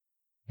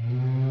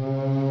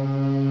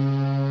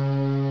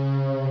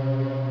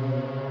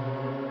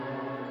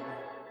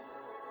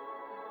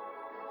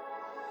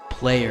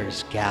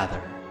players gather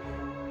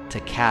to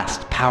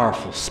cast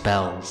powerful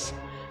spells,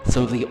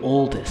 some of the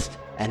oldest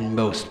and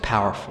most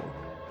powerful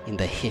in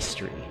the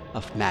history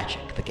of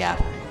Magic the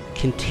Gathering.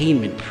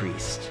 Containment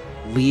Priest,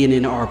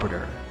 Leonin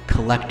Arbiter,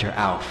 Collector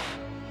Alf,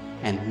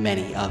 and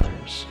many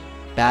others,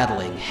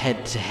 battling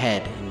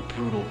head-to-head in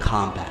brutal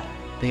combat.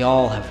 They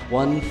all have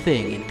one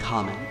thing in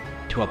common: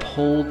 to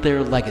uphold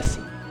their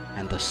legacy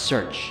and the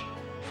search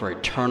for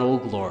eternal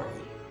glory.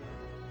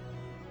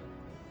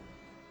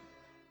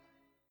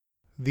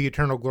 The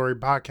Eternal Glory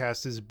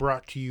podcast is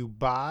brought to you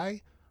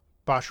by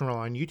Bosch & Roll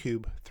on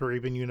YouTube,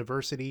 Thraben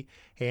University,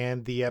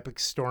 and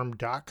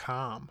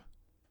theepicstorm.com.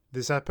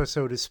 This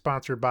episode is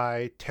sponsored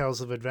by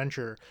Tales of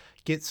Adventure.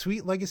 Get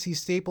sweet legacy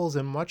staples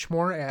and much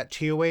more at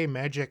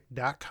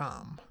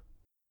toamagic.com.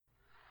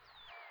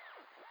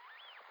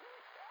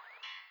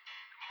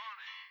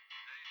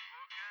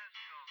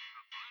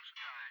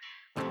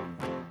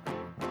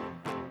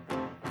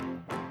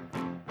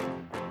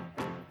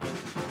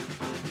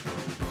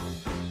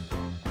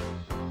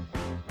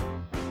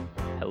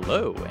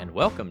 Hello, and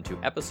welcome to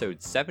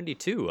episode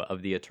 72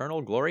 of the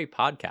Eternal Glory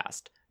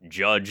podcast,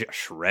 Judge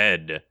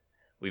Shred.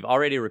 We've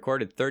already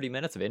recorded 30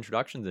 minutes of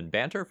introductions and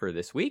banter for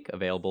this week,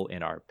 available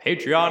in our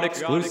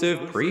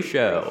Patreon-exclusive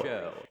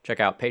pre-show.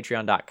 Check out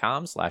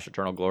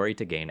patreon.com/eternalglory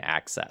to gain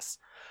access.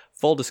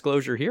 Full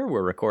disclosure here,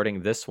 we're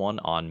recording this one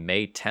on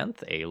May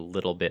 10th, a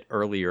little bit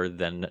earlier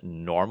than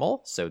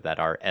normal, so that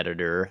our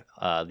editor,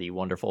 the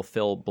wonderful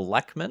Phil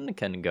Bleckman,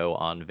 can go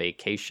on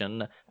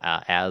vacation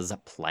as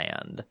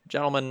planned.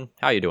 Gentlemen,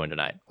 how are you doing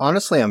tonight?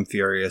 Honestly, I'm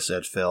furious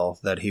at Phil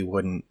that he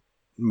wouldn't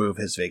move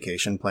his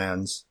vacation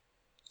plans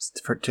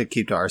to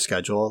keep to our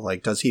schedule.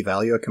 Like, does he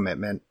value a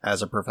commitment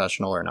as a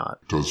professional or not?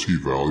 Does he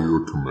value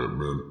a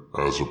commitment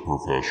as a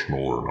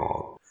professional or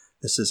not?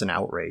 This is an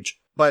outrage.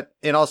 But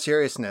in all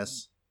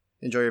seriousness,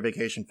 enjoy your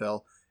vacation,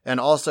 Phil. And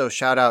also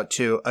shout out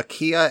to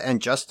Akia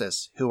and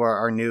Justice, who are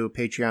our new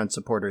Patreon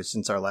supporters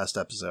since our last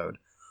episode.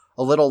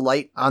 A little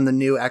light on the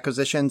new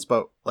acquisitions,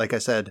 but like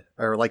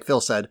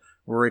Phil said,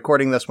 we're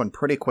recording this one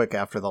pretty quick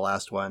after the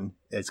last one.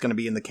 It's going to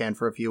be in the can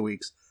for a few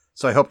weeks,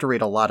 so I hope to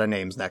read a lot of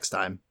names next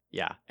time.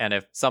 Yeah, and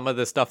if some of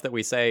the stuff that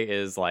we say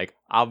is, like,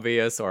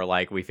 obvious or,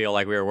 like, we feel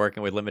like we were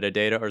working with limited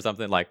data or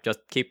something, like, just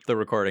keep the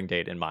recording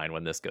date in mind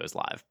when this goes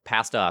live.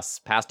 Past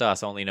us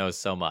only knows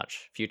so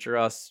much. Future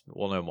us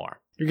will know more.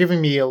 You're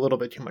giving me a little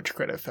bit too much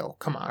credit, Phil.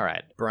 Come on. All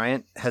right.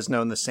 Bryant has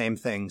known the same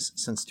things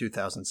since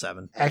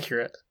 2007.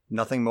 Accurate.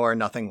 Nothing more,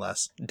 nothing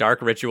less.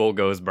 Dark Ritual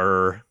goes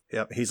brr.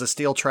 Yep, he's a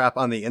steel trap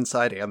on the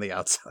inside and the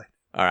outside.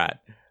 All right.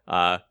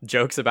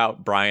 Jokes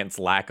about Bryant's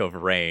lack of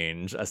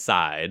range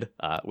aside,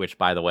 which,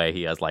 by the way,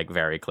 he has, like,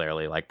 very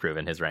clearly, like,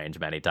 proven his range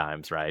many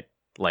times, right?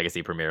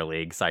 Legacy Premier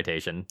League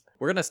citation.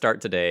 We're going to start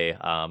today,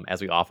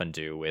 as we often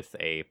do, with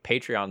a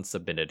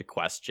Patreon-submitted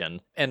question.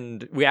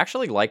 And we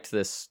actually liked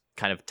this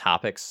kind of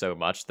topic so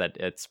much that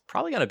it's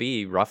probably going to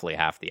be roughly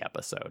half the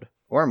episode.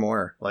 Or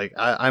more. Like,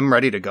 I'm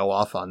ready to go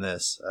off on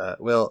this.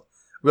 We'll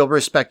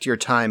respect your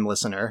time,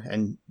 listener,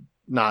 and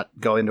not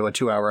go into a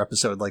 2-hour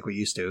episode like we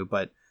used to,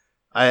 but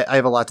I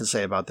have a lot to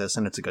say about this,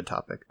 and it's a good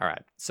topic. All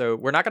right. So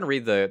we're not going to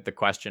read the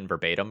question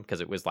verbatim, because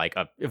it was like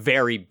a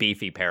very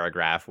beefy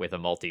paragraph with a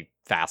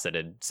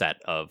multifaceted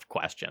set of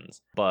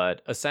questions.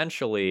 But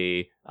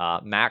essentially,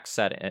 Max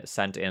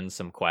sent in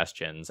some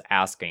questions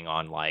asking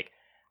on, like,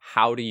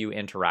 how do you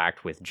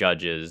interact with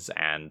judges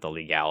and the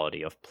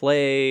legality of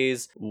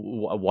plays?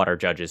 What are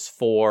judges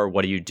for?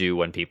 What do you do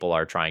when people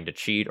are trying to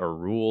cheat or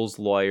rules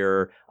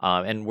lawyer?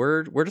 And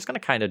we're just going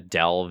to kind of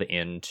delve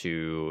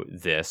into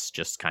this,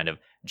 just kind of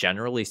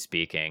generally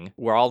speaking.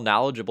 We're all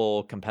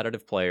knowledgeable,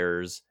 competitive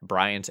players.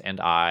 Bryant and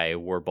I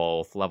were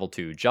both level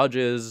 2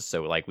 judges,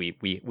 so like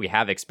we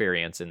have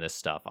experience in this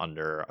stuff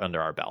under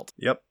our belt.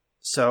 Yep.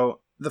 So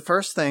the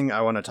first thing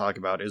I want to talk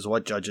about is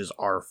what judges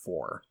are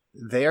for.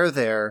 They are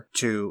there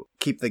to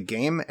keep the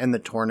game and the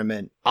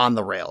tournament on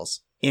the rails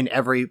in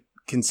every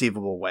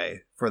conceivable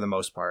way, for the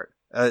most part.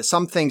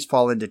 Some things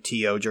fall into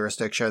TO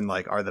jurisdiction,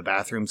 like are the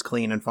bathrooms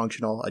clean and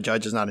functional? A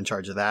judge is not in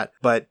charge of that.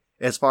 But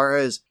as far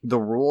as the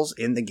rules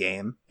in the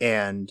game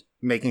and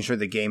making sure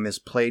the game is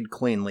played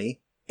cleanly,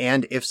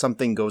 and if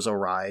something goes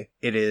awry,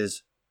 it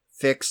is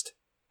fixed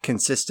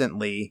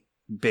consistently,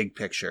 big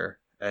picture.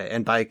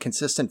 And by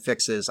consistent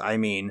fixes, I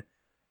mean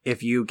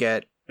if you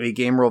get a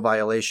game rule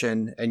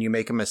violation and you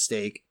make a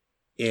mistake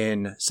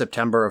in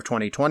September of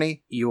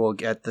 2020, you will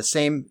get the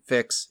same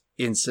fix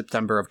in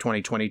September of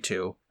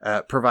 2022,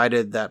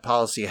 provided that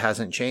policy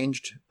hasn't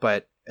changed,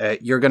 but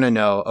you're going to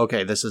know,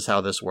 okay, this is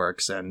how this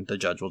works, and the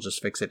judge will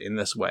just fix it in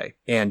this way.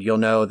 And you'll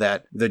know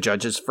that the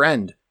judge's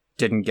friend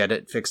didn't get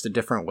it fixed a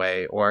different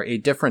way, or a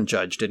different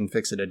judge didn't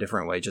fix it a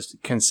different way.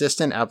 Just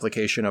consistent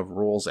application of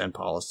rules and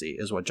policy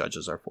is what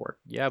judges are for.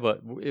 Yeah,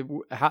 but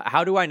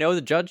how do I know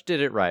the judge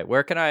did it right?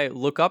 Where can I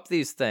look up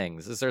these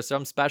things? Is there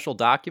some special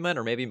document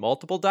or maybe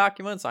multiple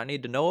documents I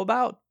need to know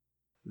about?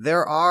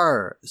 There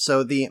are.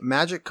 So the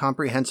Magic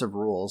Comprehensive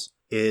Rules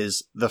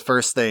is the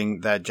first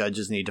thing that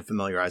judges need to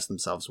familiarize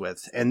themselves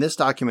with. And this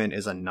document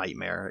is a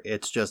nightmare.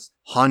 It's just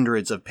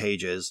hundreds of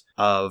pages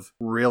of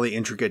really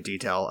intricate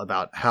detail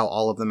about how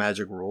all of the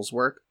Magic rules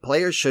work.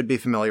 Players should be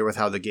familiar with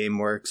how the game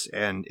works,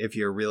 and if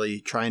you're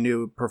really trying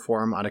to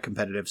perform on a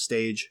competitive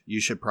stage, you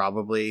should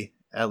probably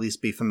at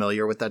least be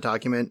familiar with that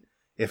document.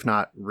 If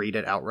not, read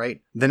it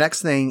outright. The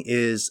next thing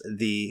is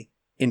the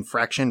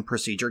Infraction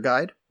Procedure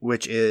Guide,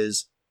 which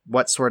is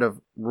what sort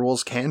of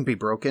rules can be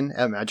broken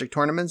at Magic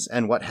tournaments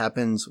and what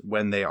happens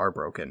when they are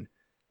broken.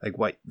 Like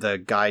what the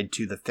guide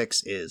to the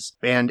fix is.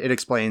 And it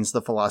explains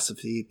the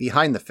philosophy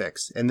behind the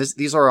fix. And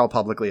these are all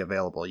publicly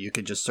available. You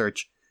could just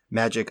search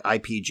Magic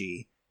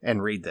IPG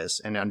and read this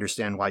and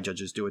understand why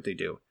judges do what they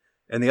do.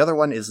 And the other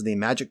one is the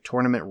Magic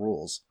Tournament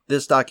Rules.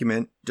 This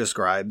document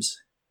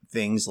describes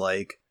things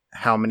like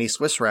how many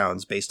Swiss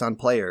rounds based on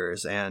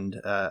players, and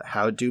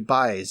how do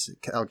buys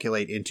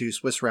calculate into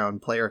Swiss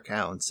round player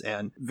counts,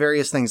 and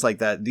various things like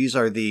that. These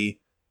are the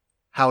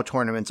how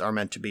tournaments are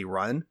meant to be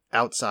run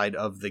outside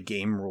of the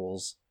game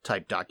rules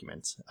type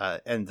documents.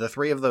 And the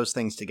three of those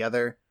things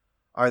together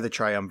are the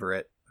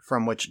triumvirate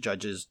from which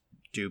judges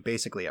do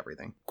basically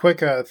everything.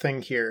 Quick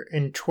thing here.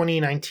 In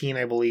 2019,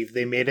 I believe,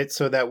 they made it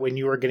so that when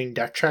you were getting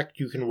deck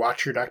checked, you can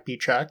watch your deck be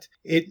checked.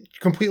 It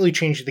completely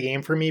changed the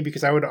game for me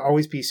because I would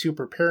always be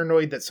super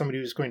paranoid that somebody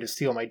was going to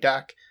steal my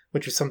deck,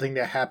 which is something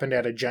that happened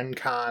at a Gen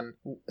Con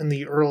in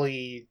the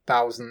early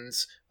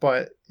thousands.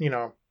 But, you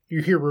know,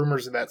 you hear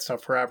rumors of that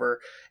stuff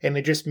forever, and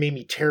it just made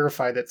me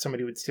terrified that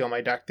somebody would steal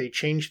my deck. They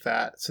changed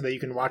that so that you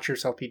can watch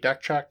yourself be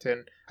deck checked,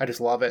 and I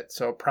just love it.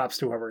 So props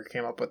to whoever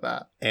came up with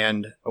that.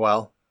 And,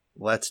 well,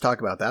 let's talk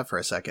about that for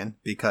a second,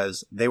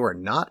 because they were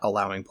not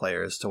allowing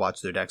players to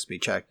watch their decks be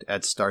checked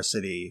at Star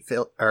City,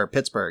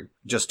 Pittsburgh,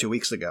 just 2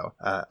 weeks ago.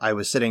 I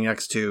was sitting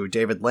next to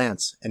David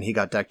Lance, and he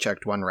got deck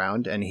checked one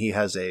round, and he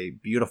has a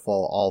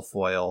beautiful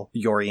all-foil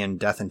Yorian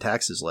Death and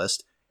Taxes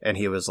list, and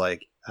he was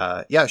like,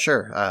 yeah,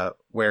 sure,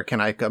 where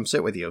can I come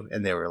sit with you?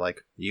 And they were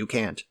like, you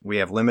can't. We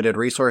have limited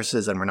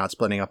resources, and we're not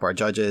splitting up our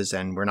judges,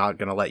 and we're not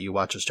going to let you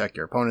watch us check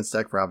your opponent's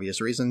deck for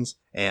obvious reasons.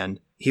 And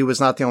he was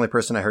not the only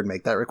person I heard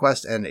make that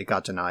request, and it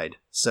got denied.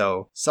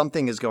 So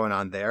something is going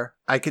on there.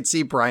 I could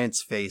see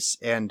Bryant's face,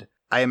 and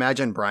I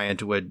imagine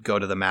Bryant would go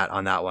to the mat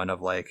on that one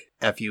of like,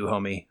 F you,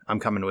 homie,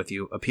 I'm coming with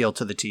you. Appeal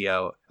to the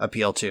TO,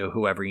 appeal to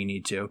whoever you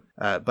need to.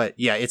 But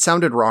yeah, it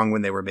sounded wrong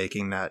when they were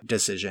making that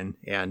decision.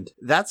 And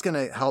that's going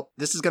to help.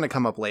 This is going to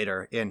come up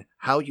later in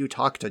how you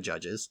talk to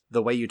judges.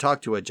 The way you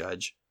talk to a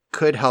judge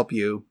could help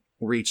you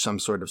reach some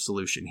sort of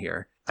solution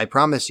here. I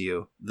promise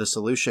you, the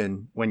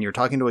solution when you're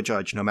talking to a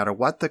judge, no matter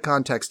what the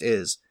context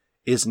is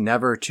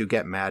never to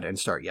get mad and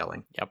start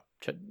yelling.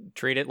 Yep.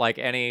 Treat it like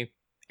any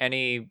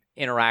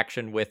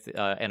interaction with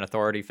an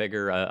authority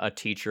figure, a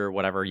teacher,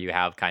 whatever you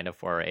have kind of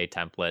for a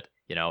template.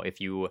 You know, if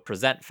you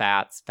present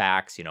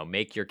facts, you know,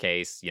 make your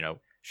case, you know,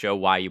 show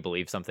why you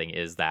believe something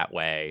is that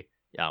way,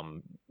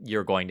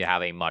 you're going to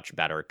have a much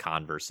better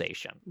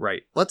conversation.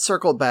 Right. Let's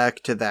circle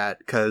back to that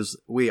because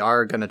we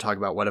are going to talk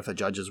about what if a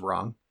judge is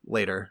wrong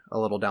later, a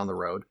little down the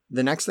road.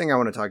 The next thing I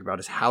want to talk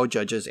about is how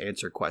judges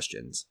answer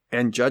questions.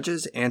 And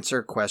judges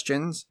answer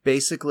questions.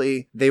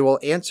 Basically, they will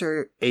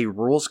answer a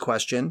rules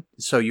question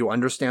so you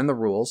understand the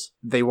rules.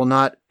 They will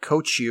not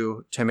coach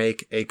you to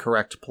make a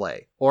correct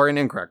play or an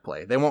incorrect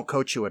play. They won't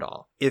coach you at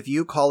all. If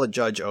you call a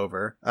judge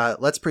over,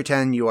 let's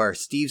pretend you are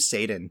Steve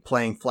Sadin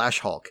playing Flash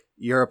Hulk.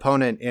 Your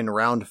opponent in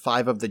round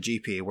 5 of the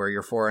GP, where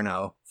you're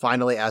 4-0,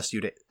 finally asked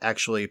you to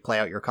actually play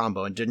out your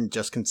combo and didn't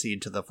just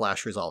concede to the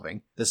flash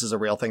resolving. This is a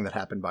real thing that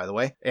happened, by the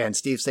way. And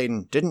Steve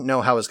Sadin didn't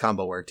know how his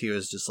combo worked. He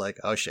was just like,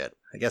 oh shit,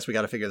 I guess we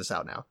got to figure this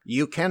out now.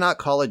 You cannot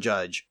call a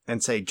judge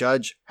and say,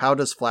 Judge, how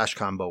does flash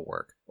combo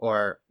work?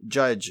 Or,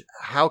 Judge,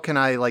 how can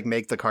I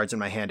make the cards in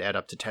my hand add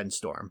up to 10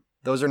 storm?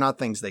 Those are not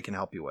things they can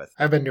help you with.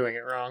 I've been doing it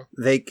wrong.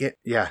 They can,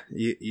 yeah,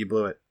 you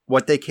blew it.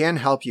 What they can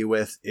help you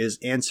with is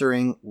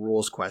answering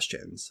rules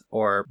questions.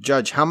 Or,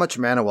 Judge, how much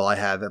mana will I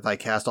have if I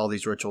cast all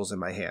these rituals in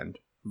my hand?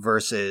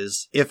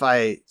 Versus, if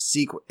I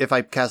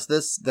cast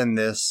this, then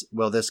this,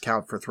 will this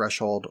count for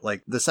threshold?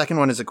 The second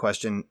one is a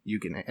question you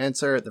can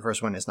answer. The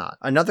first one is not.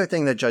 Another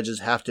thing that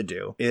judges have to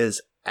do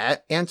is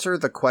answer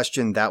the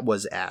question that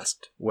was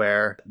asked,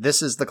 where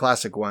this is the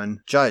classic one.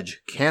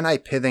 Judge, can I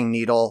Pithing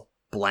Needle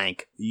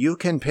blank? You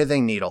can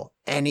Pithing Needle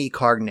any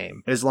card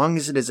name. As long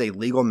as it is a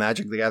legal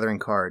Magic the Gathering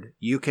card,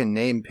 you can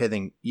name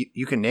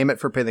you can name it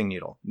for Pithing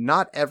Needle.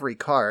 Not every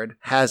card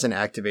has an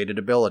activated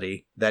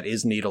ability that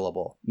is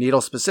needleable.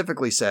 Needle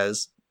specifically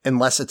says,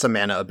 unless it's a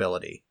mana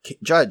ability.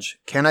 Judge,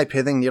 can I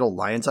Pithing Needle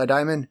Lion's Eye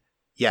Diamond?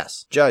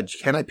 Yes. Judge,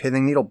 can I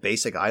Pithing Needle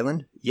Basic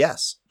Island?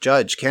 Yes.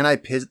 Judge, can I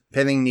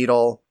Pithing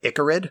Needle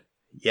Icarid?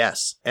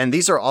 Yes. And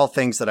these are all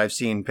things that I've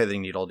seen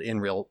Pithing Needled in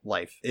real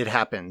life. It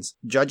happens.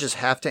 Judges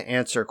have to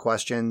answer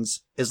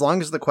questions. As long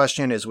as the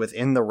question is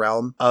within the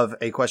realm of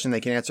a question they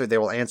can answer, they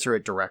will answer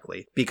it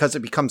directly. Because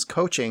it becomes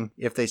coaching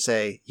if they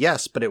say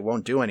yes, but it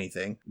won't do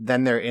anything.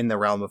 Then they're in the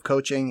realm of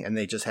coaching and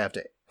they just have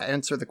to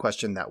answer the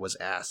question that was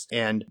asked.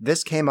 And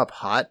this came up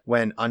hot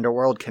when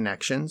Underworld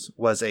Connections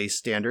was a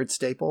standard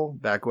staple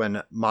back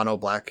when Mono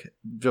Black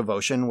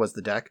Devotion was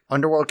the deck.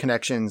 Underworld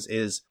Connections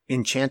is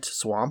Enchant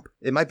Swamp.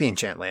 It might be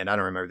Enchant Land. I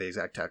don't remember the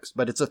exact text,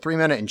 but it's a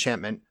 3-mana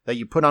enchantment that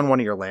you put on one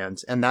of your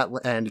lands, and that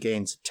land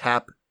gains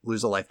tap,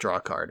 lose a life, draw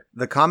a card.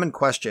 The common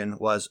question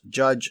was,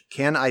 Judge,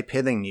 can I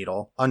Pithing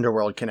Needle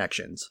Underworld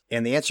Connections?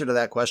 And the answer to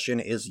that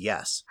question is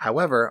yes.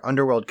 However,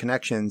 Underworld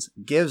Connections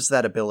gives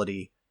that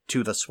ability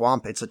to the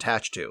swamp it's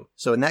attached to.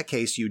 So in that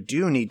case, you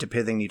do need to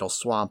Pithing Needle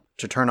Swamp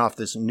to turn off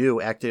this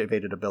new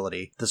activated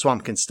ability. The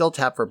swamp can still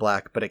tap for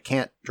black, but it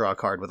can't draw a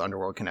card with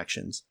Underworld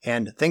Connections.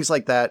 And things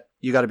like that,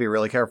 you got to be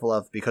really careful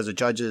of, because a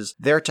judge is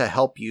there to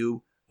help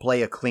you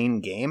play a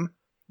clean game,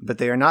 but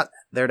they are not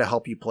there to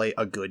help you play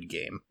a good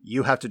game.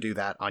 You have to do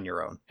that on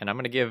your own. And I'm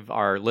going to give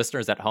our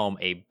listeners at home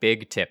a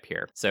big tip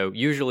here. So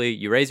usually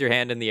you raise your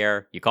hand in the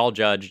air, you call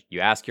judge, you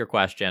ask your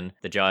question,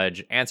 the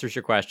judge answers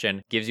your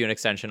question, gives you an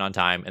extension on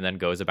time, and then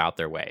goes about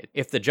their way.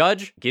 If the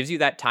judge gives you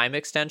that time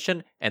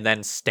extension and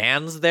then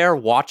stands there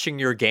watching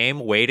your game,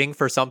 waiting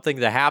for something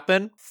to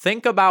happen,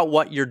 think about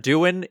what you're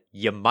doing.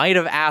 You might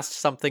have asked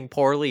something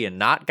poorly and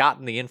not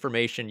gotten the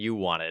information you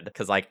wanted.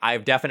 Because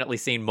I've definitely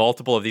seen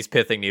multiple of these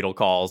Pithing Needle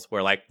calls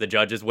where the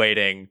judge is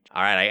waiting.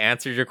 All right, I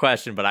answered your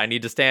question, but I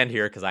need to stand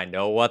here because I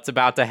know what's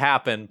about to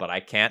happen, but I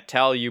can't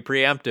tell you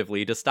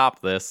preemptively to stop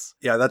this.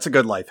 Yeah, that's a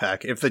good life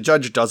hack. If the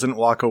judge doesn't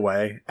walk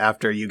away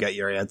after you get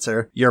your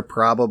answer, you're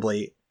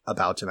probably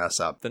about to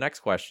mess up. The next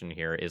question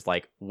here is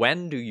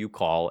when do you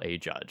call a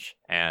judge?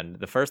 And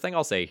the first thing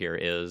I'll say here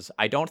is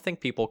I don't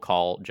think people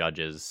call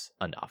judges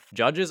enough.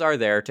 Judges are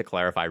there to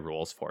clarify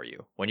rules for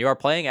you. When you are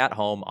playing at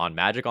home on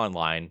Magic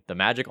Online, the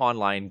Magic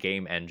Online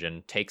game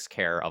engine takes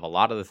care of a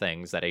lot of the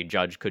things that a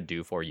judge could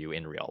do for you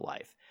in real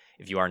life.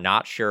 If you are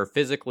not sure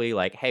physically,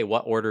 hey,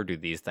 what order do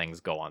these things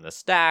go on the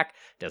stack?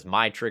 Does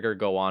my trigger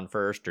go on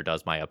first, or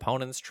does my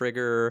opponent's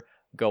trigger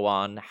go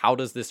on? How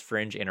does this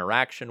fringe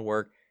interaction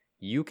work?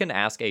 You can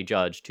ask a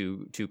judge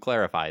to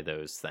clarify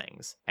those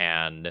things,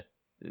 and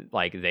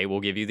they will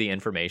give you the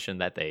information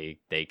that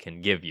they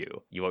can give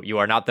you. You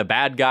are not the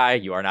bad guy.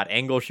 You are not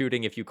angle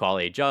shooting if you call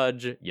a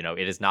judge. It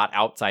is not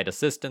outside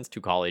assistance to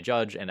call a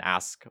judge and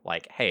ask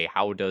hey,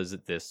 how does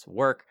this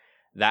work?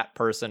 That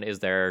person is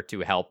there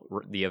to help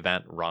the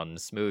event run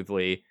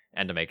smoothly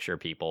and to make sure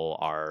people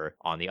are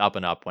on the up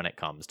and up when it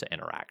comes to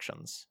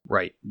interactions.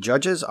 Right.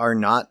 Judges are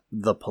not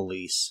the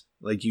police.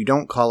 You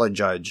don't call a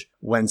judge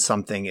when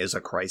something is a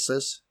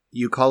crisis.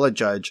 You call a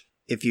judge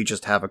if you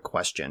just have a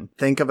question.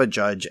 Think of a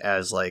judge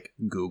as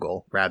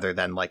Google rather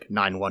than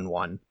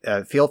 911.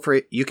 Feel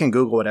free. You can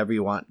Google whatever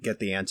you want, get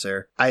the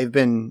answer. I've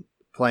been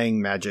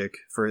playing Magic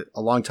for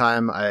a long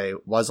time. I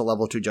was a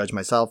level 2 judge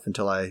myself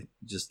until I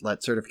just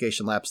let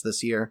certification lapse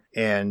this year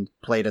and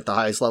played at the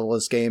highest level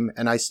of this game.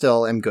 And I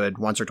still am good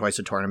once or twice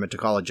a tournament to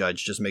call a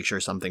judge, just make sure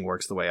something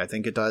works the way I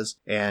think it does.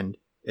 And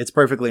it's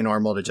perfectly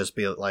normal to just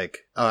be oh,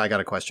 I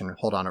got a question.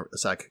 Hold on a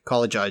sec.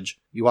 Call a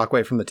judge. You walk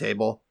away from the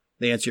table.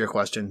 They answer your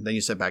question. Then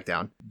you sit back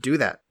down. Do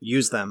that.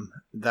 Use them.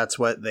 That's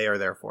what they are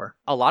there for.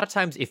 A lot of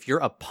times, if your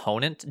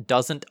opponent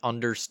doesn't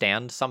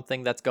understand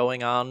something that's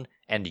going on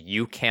and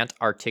you can't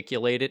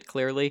articulate it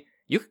clearly,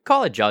 you can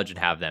call a judge and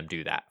have them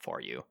do that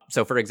for you.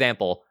 So, for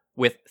example,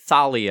 with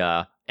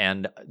Thalia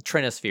and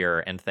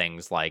Trinisphere and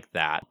things like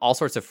that, all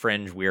sorts of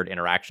fringe weird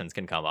interactions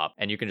can come up.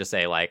 And you can just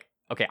say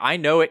okay, I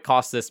know it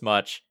costs this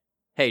much.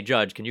 Hey,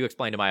 judge, can you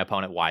explain to my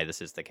opponent why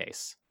this is the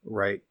case?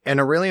 Right. And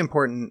a really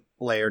important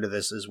layer to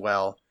this as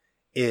well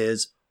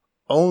is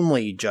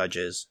only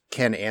judges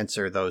can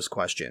answer those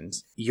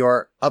questions.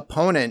 Your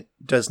opponent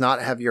does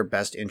not have your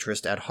best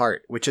interest at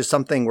heart, which is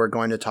something we're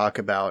going to talk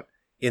about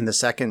in the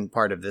second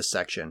part of this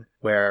section,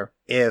 where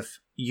if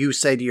you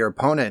say to your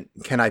opponent,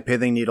 can I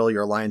Pithing Needle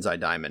your Lion's Eye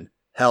Diamond?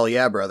 Hell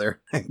yeah,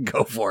 brother.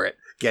 Go for it.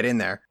 Get in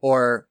there.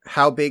 Or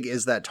how big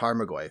is that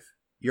Tarmogoyf?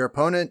 Your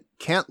opponent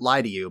can't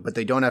lie to you, but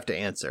they don't have to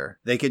answer.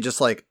 They could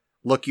just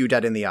look you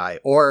dead in the eye.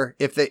 Or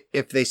if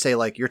they say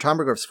your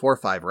Tarmogoyf's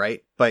 4/5,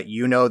 right? But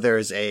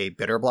there's a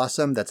Bitter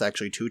Blossom that's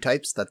actually 2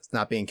 types that's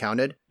not being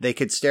counted. They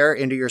could stare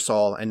into your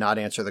soul and not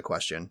answer the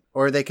question.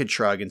 Or they could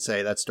shrug and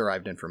say that's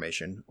derived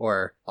information.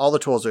 Or all the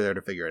tools are there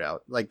to figure it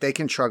out. They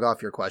can shrug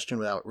off your question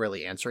without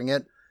really answering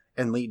it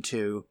and lead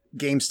to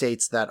game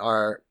states that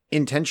are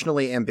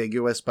intentionally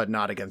ambiguous but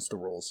not against the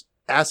rules.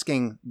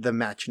 Asking the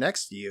match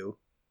next to you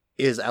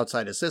is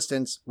outside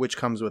assistance, which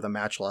comes with a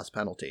match loss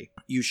penalty.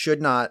 You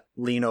should not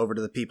lean over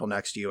to the people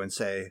next to you and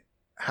say,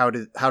 how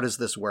does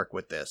this work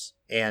with this?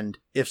 And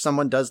if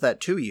someone does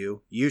that to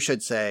you, you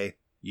should say,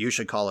 you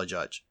should call a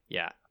judge.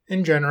 Yeah.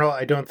 In general,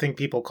 I don't think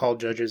people call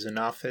judges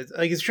enough.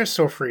 It's just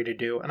so free to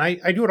do. And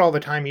I do it all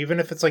the time, even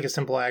if it's a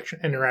simple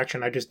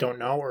interaction I just don't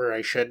know or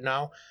I should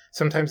know.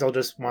 Sometimes I'll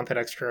just want that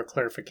extra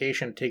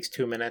clarification. It takes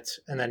 2 minutes,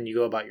 and then you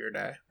go about your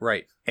day.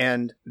 Right.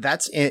 And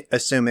that's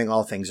assuming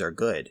all things are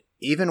good.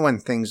 even when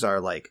things are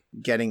like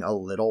getting a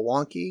little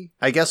wonky,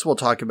 I guess we'll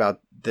talk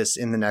about this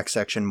in the next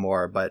section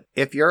more, but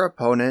if your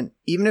opponent,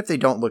 even if they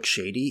don't look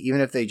shady,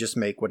 even if they just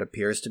make what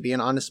appears to be an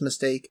honest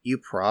mistake, you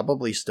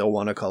probably still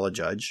want to call a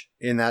judge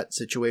in that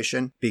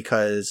situation,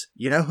 because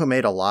you know who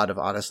made a lot of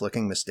honest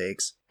looking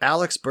mistakes?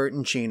 Alex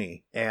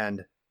Bertoncini.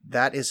 And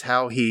that is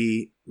how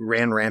he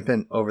ran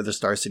rampant over the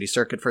Star City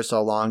circuit for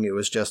so long. It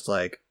was just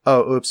like,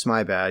 oh, oops,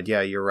 my bad.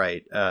 Yeah, you're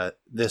right.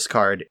 This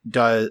card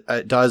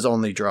does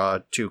only draw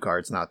 2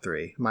 cards, not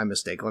 3. My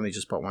mistake. Let me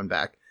just put 1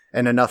 back.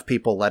 And enough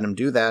people let him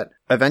do that.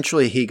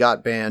 Eventually, he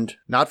got banned,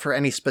 not for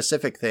any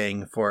specific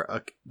thing,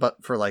 but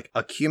for like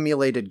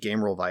accumulated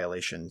game rule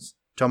violations.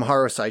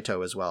 Tomohiro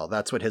Saito as well.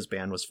 That's what his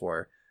ban was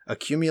for.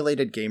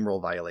 Accumulated game rule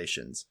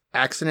violations.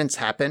 Accidents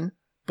happen,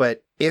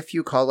 but if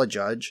you call a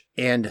judge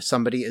and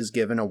somebody is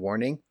given a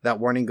warning, that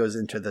warning goes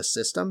into the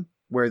system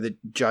where the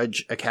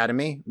Judge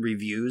Academy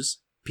reviews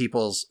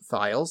people's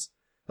files.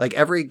 Like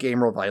every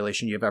game rule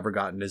violation you've ever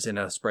gotten is in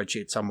a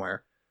spreadsheet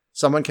somewhere.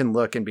 Someone can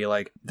look and be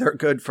like, they're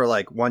good for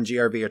like 1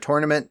 GRV a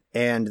tournament,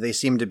 and they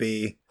seem to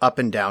be up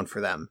and down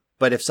for them.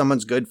 But if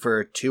someone's good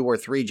for 2 or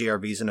 3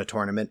 GRVs in a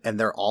tournament and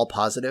they're all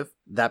positive,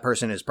 that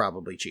person is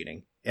probably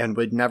cheating and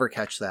would never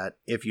catch that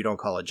if you don't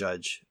call a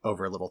judge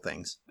over little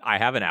things. I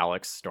have an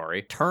Alex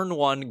story. Turn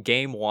 1,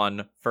 game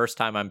 1, first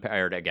time I'm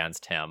paired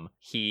against him.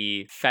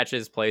 He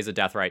fetches, plays a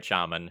Deathrite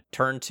Shaman.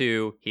 Turn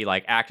 2, he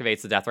like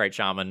activates the Deathrite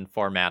Shaman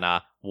for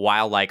mana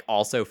while like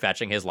also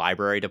fetching his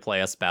library to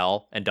play a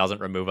spell and doesn't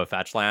remove a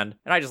fetch land.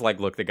 And I just like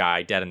look the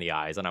guy dead in the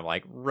eyes and I'm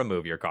like,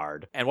 remove your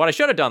card. And what I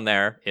should have done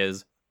there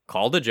is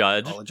called a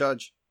judge. Call a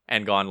judge.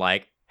 And gone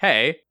like,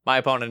 hey, my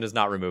opponent is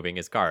not removing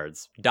his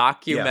cards.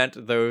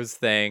 Document those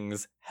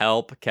things.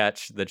 Help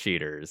catch the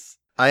cheaters.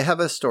 I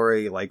have a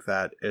story like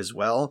that as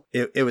well.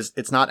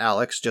 It's not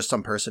Alex, just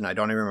some person. I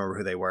don't even remember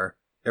who they were.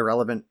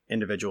 Irrelevant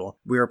individual.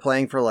 We were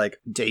playing for like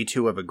day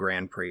 2 of a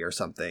Grand Prix or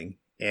something.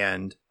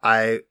 And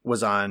I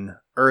was on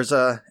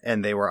Urza,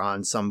 and they were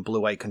on some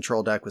blue-white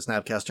control deck with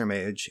Snapcaster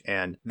Mage,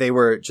 and they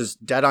were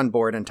just dead on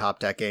board and top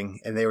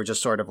decking, and they were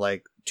just sort of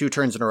like 2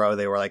 turns in a row.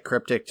 They were like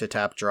cryptic to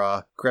tap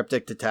draw,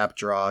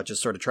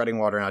 just sort of treading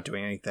water, not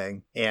doing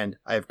anything. And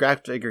I have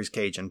Grafdigger's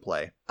Cage in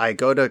play. I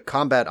go to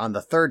combat on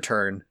the 3rd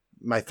turn,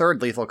 my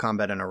 3rd lethal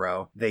combat in a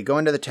row. They go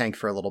into the tank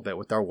for a little bit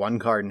with their 1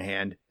 card in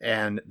hand,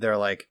 and they're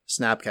like,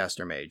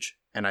 Snapcaster Mage.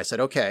 And I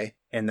said, okay.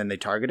 And then they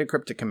targeted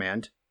Cryptic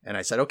Command, and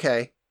I said,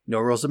 okay. No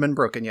rules have been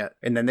broken yet.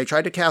 And then they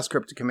tried to cast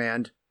Cryptic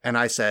Command, and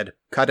I said,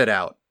 cut it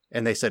out.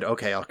 And they said,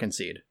 okay, I'll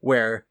concede.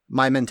 Where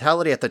my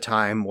mentality at the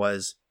time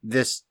was,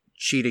 this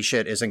cheaty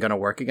shit isn't going to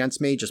work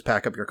against me. Just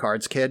pack up your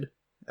cards, kid.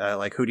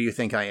 Like, who do you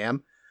think I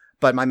am?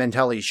 But my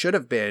mentality should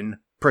have been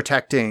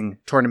protecting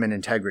tournament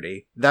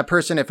integrity. That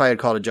person, if I had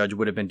called a judge,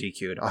 would have been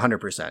DQ'd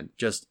 100%.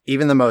 Just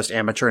even the most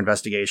amateur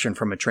investigation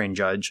from a trained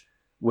judge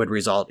would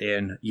result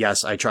in,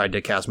 yes, I tried to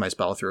cast my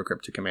spell through a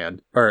Cryptic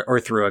Command or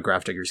through a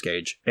Grafdigger's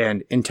Cage.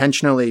 And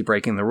intentionally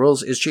breaking the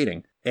rules is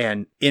cheating.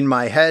 And in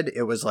my head,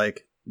 it was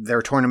like,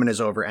 their tournament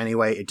is over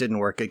anyway. It didn't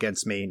work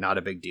against me. Not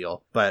a big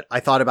deal. But I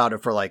thought about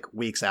it for like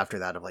weeks after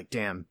that of like,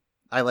 damn,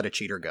 I let a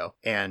cheater go.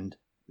 And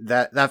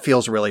that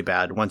feels really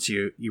bad once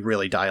you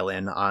really dial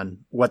in on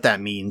what that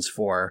means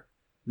for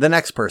the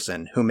next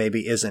person who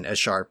maybe isn't as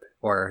sharp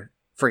or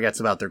forgets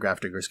about their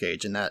Grafdigger's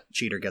Cage, and that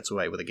cheater gets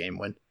away with a game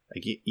win.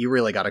 Like, you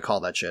really got to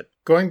call that shit.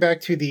 Going back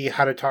to the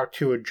how to talk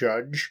to a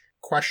judge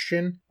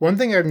question, one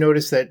thing I've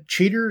noticed that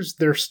cheaters,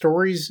 their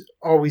stories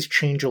always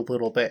change a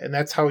little bit, and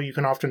that's how you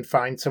can often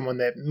find someone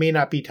that may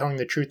not be telling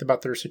the truth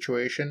about their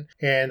situation.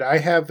 And I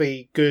have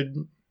a good,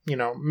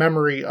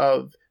 memory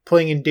of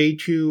playing in day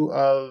 2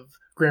 of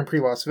Grand Prix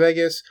Las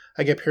Vegas.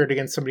 I get paired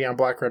against somebody on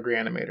Black Red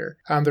Reanimator.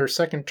 On their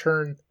 2nd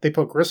turn, they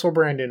put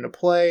Gristlebrand into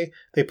play.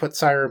 They put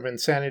Sire of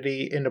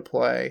Insanity into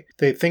play.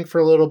 They think for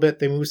a little bit.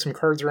 They move some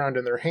cards around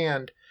in their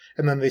hand.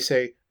 And then they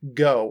say,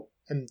 go,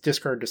 and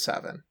discard to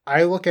 7.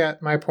 I look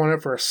at my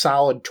opponent for a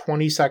solid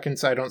 20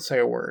 seconds. I don't say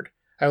a word.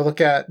 I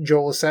look at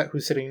Joe Lissette,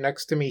 who's sitting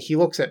next to me. He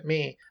looks at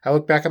me. I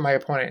look back at my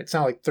opponent. It's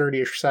now like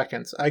 30-ish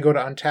seconds. I go to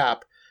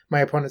untap. My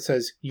opponent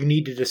says, you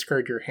need to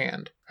discard your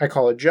hand. I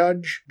call a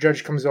judge.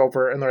 Judge comes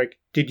over, and they're like,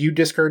 did you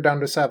discard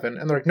down to 7?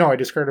 And they're like, no, I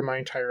discarded my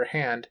entire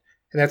hand.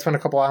 And that's when a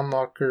couple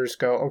onlookers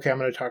go, okay, I'm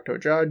going to talk to a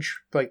judge.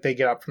 Like, they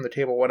get up from the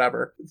table,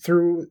 whatever.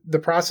 Through the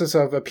process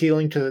of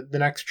appealing to the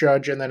next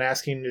judge and then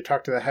asking to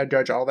talk to the head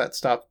judge, all that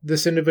stuff,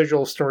 this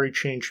individual's story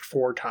changed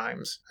 4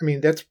 times. I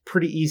mean, that's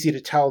pretty easy to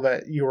tell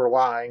that you were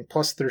lying.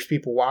 Plus, there's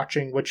people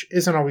watching, which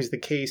isn't always the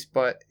case.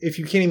 But if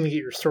you can't even get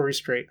your story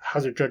straight,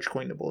 how's a judge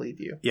going to believe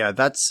you? Yeah,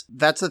 that's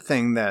a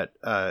thing that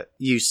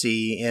you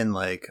see in,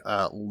 like,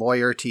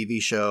 lawyer TV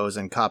shows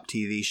and cop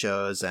TV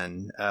shows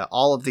and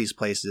all of these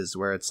places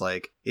where it's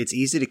like, it's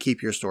easy to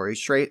keep your story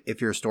straight if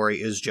your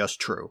story is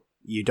just true.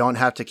 You don't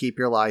have to keep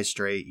your lies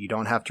straight. You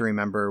don't have to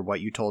remember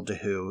what you told to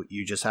who.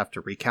 You just have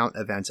to recount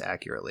events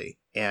accurately.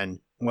 And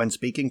when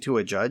speaking to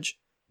a judge,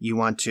 you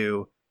want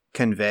to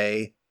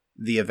convey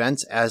the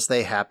events as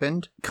they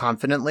happened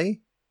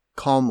confidently,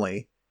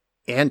 calmly,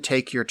 and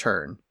take your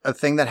turn. A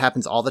thing that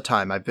happens all the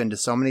time. I've been to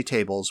so many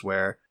tables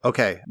where,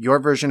 okay, your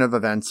version of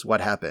events,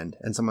 what happened?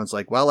 And someone's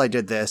like, well, I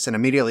did this. And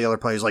immediately the other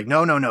player's like,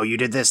 no, you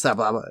did this, that,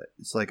 blah, blah.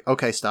 It's like,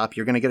 okay, stop.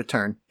 You're going to get a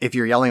turn. If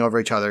you're yelling over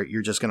each other,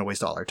 you're just going to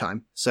waste all our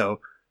time.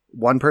 So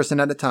one person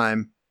at a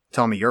time,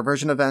 tell me your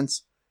version of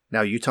events.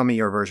 Now you tell me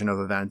your version of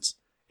events.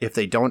 If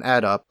they don't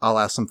add up, I'll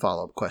ask some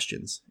follow-up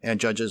questions.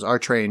 And judges are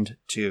trained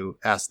to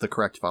ask the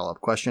correct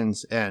follow-up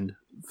questions and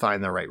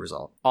find the right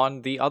result.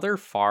 On the other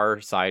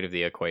far side of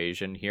the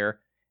equation here,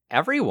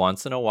 every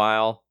once in a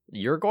while,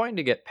 you're going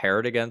to get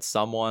paired against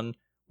someone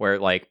where,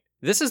 like,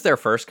 this is their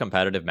first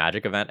competitive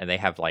Magic event and they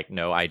have, like,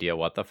 no idea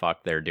what the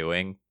fuck they're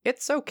doing.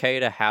 It's okay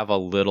to have a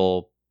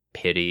little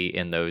pity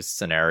in those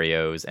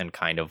scenarios and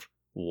kind of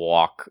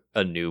walk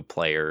a new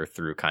player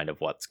through kind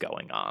of what's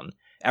going on.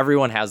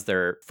 Everyone has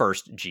their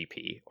first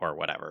GP or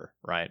whatever,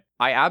 right?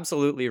 I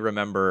absolutely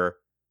remember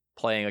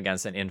playing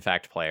against an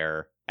Infect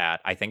player at,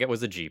 I think it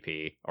was a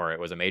GP or it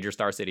was a Major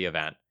Star City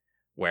event,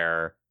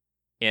 where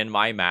in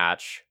my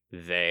match,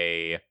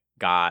 they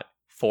got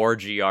 4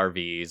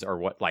 GRVs or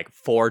what, like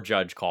 4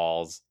 judge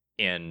calls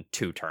in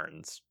 2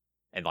 turns.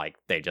 And like,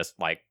 they just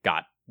like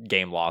got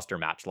game lost or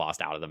match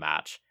lost out of the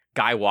match.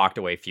 Guy walked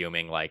away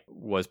fuming, like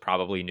was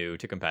probably new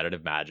to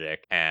competitive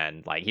Magic.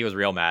 And like, he was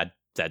real mad,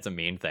 said some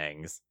mean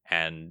things.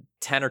 And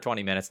 10 or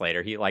 20 minutes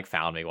later, he like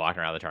found me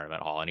walking around the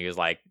tournament hall and he was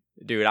like,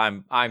 dude,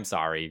 I'm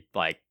sorry.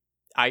 Like,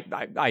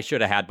 I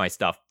should have had my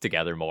stuff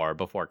together more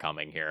before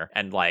coming here.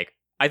 And like,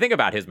 I think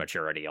about his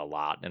maturity a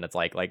lot, and it's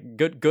like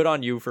good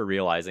on you for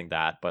realizing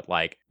that, but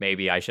like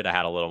maybe I should have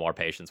had a little more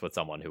patience with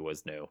someone who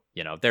was new.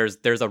 You know, there's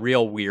a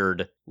real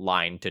weird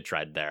line to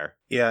tread there.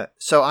 Yeah.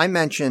 So I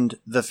mentioned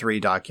the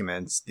 3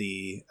 documents,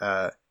 the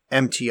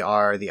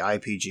MTR, the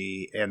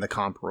IPG, and the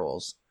comp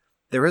rules.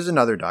 There is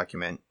another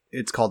document.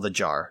 It's called the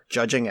JAR,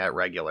 Judging at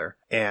Regular,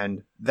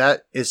 and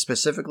that is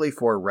specifically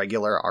for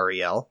regular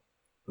REL,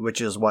 which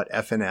is what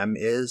FNM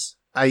is.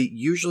 I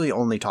usually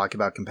only talk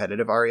about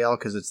competitive REL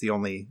because it's the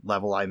only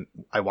level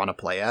I want to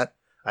play at.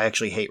 I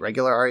actually hate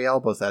regular REL,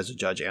 both as a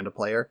judge and a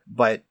player.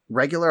 But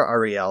regular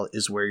REL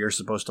is where you're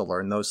supposed to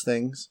learn those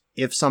things.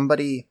 If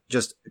somebody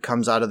just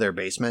comes out of their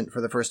basement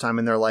for the first time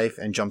in their life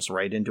and jumps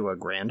right into a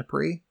Grand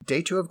Prix,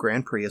 Day 2 of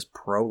Grand Prix is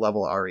pro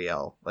level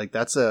REL. Like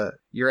that's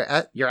you're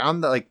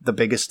on the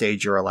biggest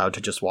stage you're allowed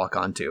to just walk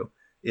onto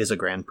is a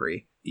Grand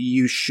Prix.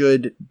 You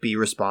should be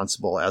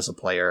responsible as a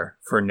player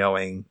for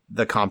knowing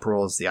the comp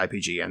rules, the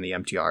IPG, and the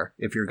MTR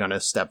if you're going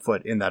to step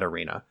foot in that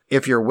arena.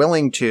 If you're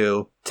willing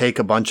to take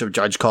a bunch of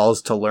judge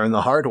calls to learn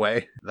the hard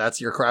way, that's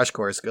your crash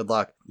course. Good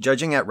luck.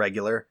 Judging at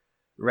regular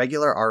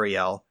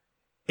REL,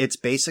 it's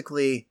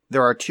basically,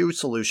 there are 2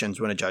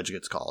 solutions when a judge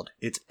gets called.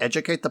 It's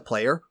educate the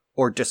player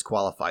or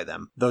disqualify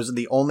them. Those are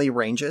the only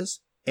ranges.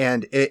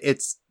 And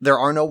there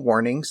are no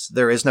warnings.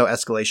 There is no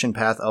escalation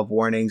path of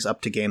warnings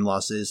up to game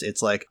losses.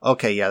 It's like,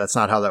 okay, yeah, that's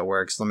not how that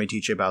works. Let me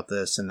teach you about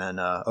this. And then,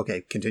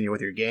 okay, continue with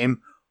your game.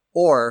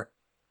 Or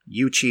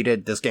you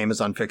cheated. This game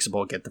is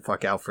unfixable. Get the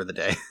fuck out for the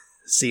day.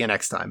 See you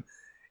next time.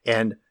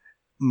 And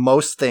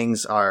most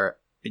things are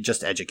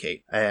just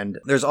educate. And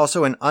there's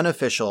also an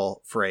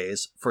unofficial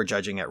phrase for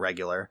judging at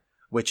regular,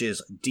 which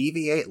is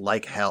deviate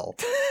like hell.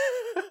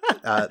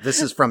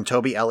 This is from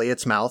Toby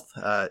Elliott's mouth.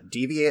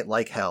 Deviate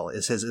like hell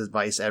is his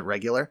advice at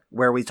regular,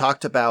 where we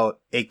talked about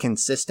a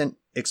consistent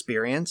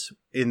experience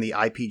in the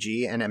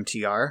IPG and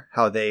MTR,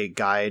 how they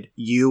guide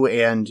you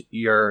and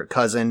your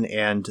cousin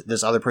and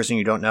this other person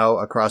you don't know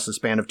across the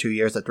span of 2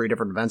 years at 3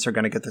 different events are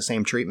going to get the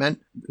same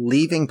treatment.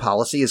 Leaving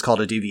policy is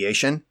called a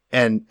deviation.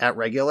 And at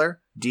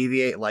regular,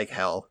 deviate like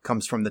hell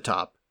comes from the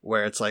top,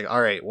 where it's like,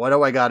 all right, what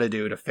do I got to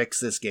do to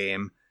fix this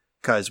game?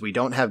 Because we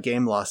don't have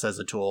game loss as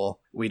a tool.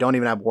 We don't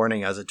even have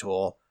warning as a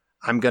tool.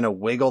 I'm going to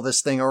wiggle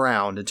this thing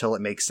around until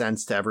it makes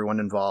sense to everyone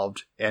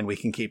involved and we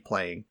can keep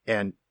playing.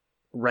 And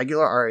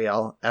regular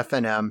REL,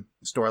 FNM,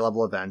 store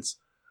level events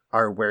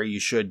are where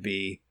you should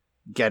be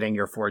getting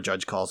your 4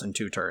 judge calls in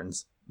 2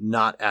 turns,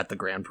 not at the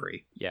Grand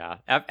Prix. Yeah.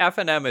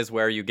 FNM is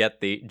where you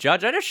get the,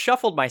 judge, I just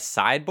shuffled my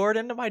sideboard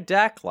into my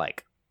deck.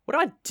 Like, what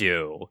do I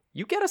do?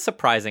 You get a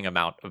surprising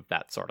amount of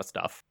that sort of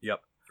stuff.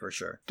 Yep. For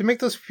sure. To make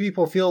those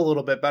people feel a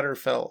little bit better,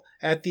 Phil,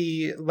 at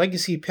the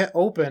Legacy Pit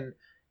Open,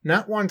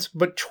 not once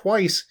but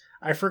twice,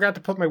 I forgot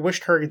to put my wish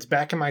targets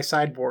back in my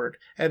sideboard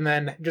and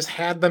then just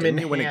had them in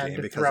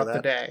hand throughout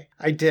the day.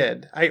 I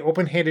did. I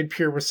open-handed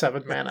Pure with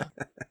 7 mana.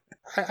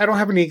 I don't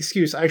have any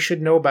excuse. I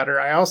should know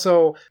better. I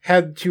also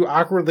had to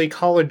awkwardly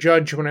call a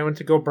judge when I went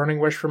to go Burning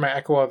Wish for my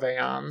Echo of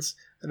Aeons.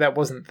 That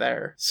wasn't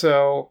there.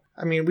 So,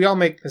 I mean, we all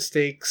make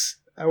mistakes.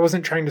 I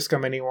wasn't trying to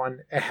scum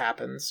anyone. It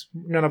happens.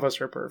 None of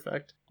us are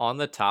perfect. On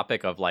the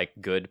topic of like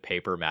good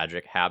paper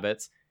Magic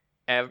habits,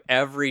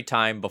 every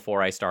time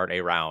before I start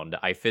a round,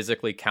 I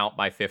physically count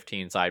my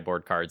 15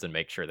 sideboard cards and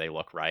make sure they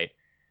look right.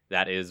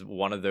 That is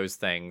one of those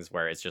things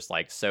where it's just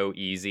like so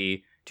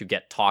easy to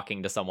get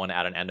talking to someone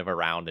at an end of a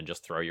round and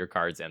just throw your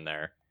cards in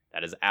there.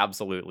 That is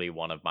absolutely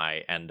one of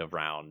my end of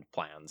round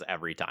plans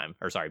every time.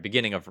 Or sorry,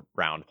 beginning of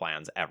round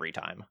plans every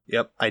time.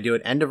 Yep, I do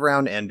it end of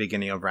round and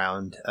beginning of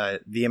round.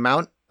 The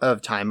amount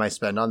of time I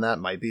spend on that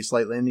might be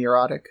slightly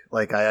neurotic.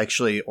 Like, I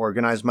actually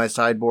organize my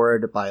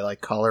sideboard by,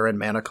 like, color and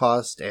mana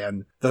cost,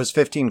 and those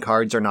 15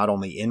 cards are not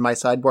only in my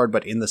sideboard,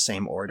 but in the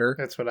same order.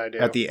 That's what I do.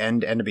 At the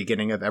end and the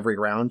beginning of every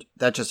round.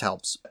 That just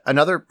helps.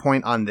 Another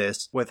point on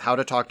this, with how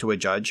to talk to a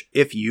judge,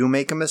 if you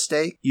make a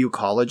mistake, you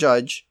call a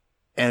judge,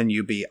 and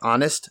you be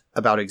honest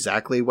about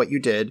exactly what you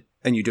did,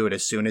 and you do it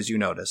as soon as you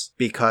notice.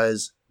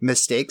 Because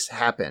mistakes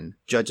happen.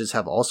 Judges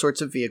have all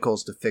sorts of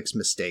vehicles to fix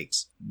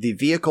mistakes. The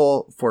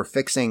vehicle for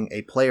fixing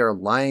a player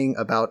lying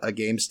about a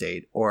game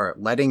state, or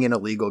letting an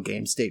illegal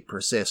game state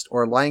persist,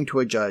 or lying to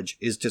a judge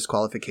is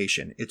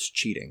disqualification. It's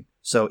cheating.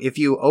 So if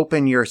you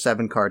open your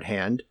 7-card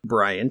hand,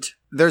 Bryant,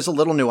 there's a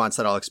little nuance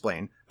that I'll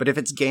explain, but if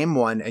it's game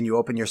 1 and you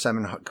open your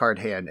 7-card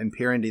hand and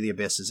Peer into the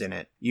Abyss is in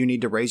it, you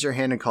need to raise your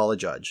hand and call a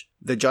judge.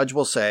 The judge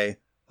will say,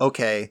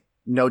 okay,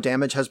 no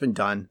damage has been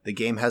done, the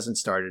game hasn't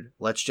started,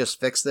 let's just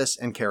fix this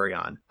and carry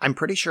on. I'm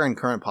pretty sure in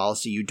current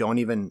policy you don't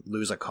even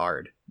lose a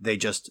card. They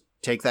just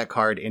take that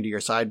card into your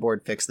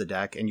sideboard, fix the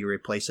deck, and you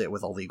replace it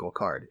with a legal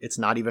card. It's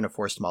not even a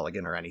forced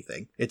mulligan or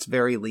anything. It's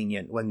very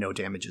lenient when no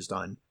damage is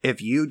done.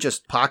 If you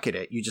just pocket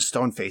it, you just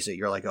stone face it,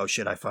 you're like, oh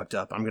shit, I fucked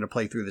up. I'm going to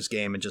play through this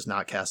game and just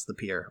not cast the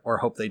Peer, or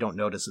hope they don't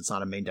notice it's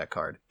not a main deck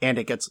card. And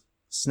it gets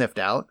sniffed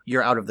out,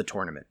 you're out of the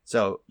tournament.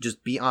 So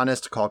just be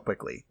honest, call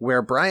quickly.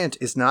 Where Bryant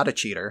is not a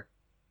cheater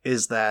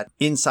is that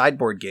in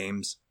sideboard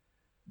games,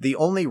 the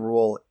only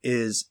rule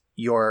is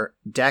your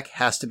deck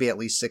has to be at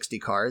least 60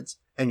 cards,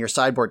 and your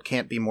sideboard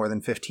can't be more than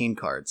 15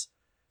 cards.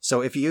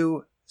 So if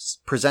you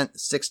present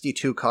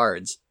 62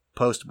 cards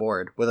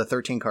post-board with a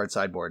 13-card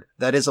sideboard,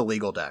 that is a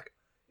legal deck,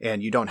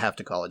 and you don't have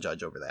to call a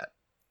judge over that.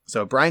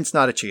 So Bryant's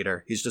not a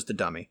cheater, he's just a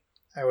dummy.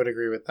 I would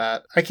agree with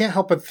that. I can't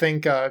help but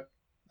think, I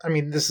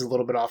mean, this is a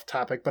little bit off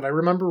topic, but I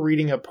remember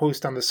reading a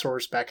post on the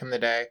source back in the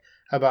day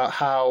about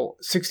how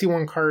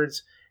 61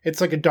 cards, it's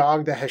like a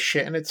dog that has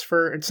shit in its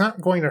fur. It's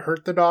not going to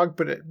hurt the dog,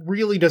 but it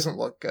really doesn't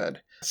look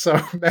good.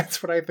 So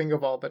that's what I think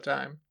of all the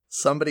time.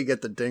 Somebody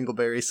get the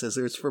dingleberry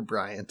scissors for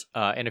Bryant.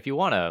 And if you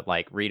want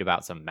to read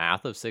about some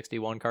math of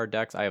 61 card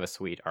decks, I have a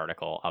sweet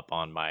article up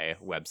on my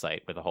website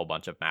with a whole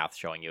bunch of math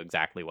showing you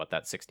exactly what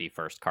that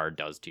 61st card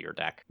does to your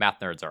deck. Math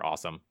nerds are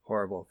awesome.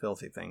 Horrible,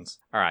 filthy things.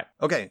 All right.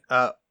 Okay,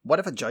 what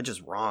if a judge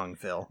is wrong,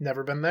 Phil?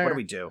 Never been there. What do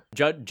we do?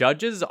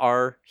 Judges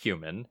are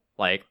human.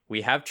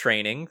 We have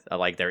training,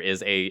 there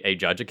is a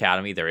judge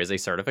academy, there is a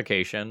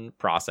certification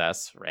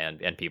process,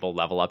 and people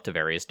level up to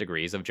various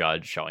degrees of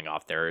judge, showing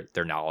off their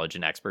knowledge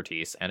and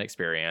expertise and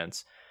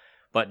experience.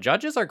 But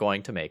judges are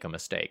going to make a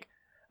mistake,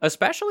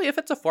 especially if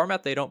it's a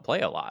format they don't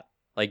play a lot.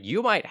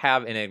 You might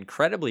have an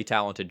incredibly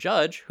talented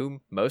judge who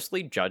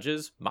mostly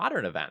judges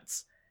modern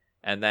events.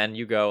 And then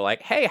you go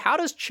hey, how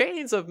does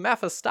Chains of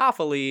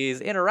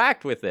Mephistopheles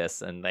interact with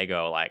this? And they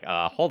go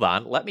hold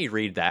on, let me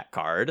read that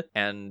card.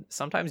 And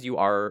sometimes you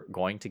are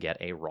going to get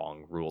a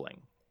wrong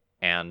ruling.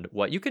 And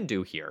what you can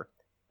do here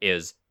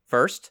is,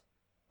 first,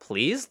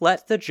 please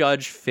let the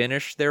judge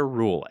finish their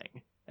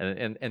ruling.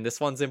 And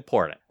this one's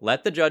important.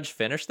 Let the judge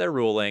finish their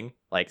ruling,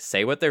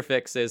 say what their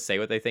fix is, say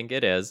what they think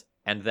it is.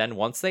 And then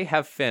once they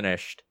have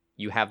finished,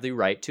 you have the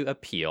right to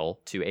appeal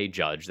to a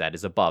judge that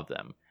is above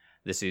them.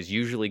 This is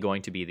usually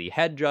going to be the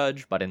head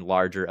judge, but in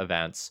larger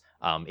events,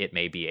 it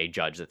may be a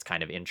judge that's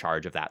kind of in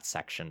charge of that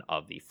section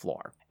of the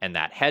floor. And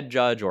that head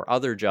judge or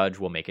other judge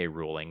will make a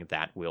ruling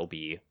that will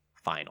be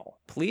final.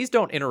 Please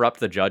don't interrupt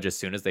the judge as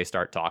soon as they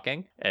start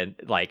talking. And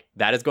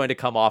that is going to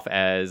come off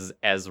as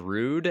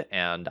rude.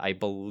 And I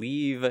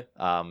believe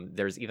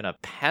there's even a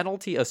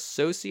penalty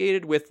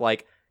associated with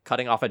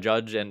cutting off a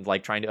judge and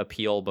trying to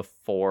appeal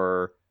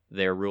before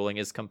their ruling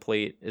is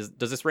complete.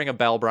 Does this ring a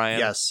bell, Brian?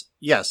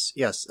 Yes.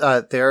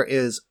 There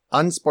is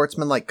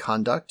unsportsmanlike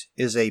conduct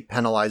is a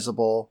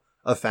penalizable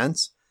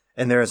offense,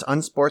 and there is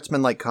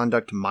unsportsmanlike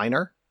conduct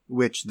minor,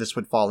 which this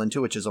would fall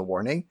into, which is a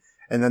warning,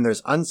 and then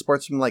there's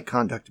unsportsmanlike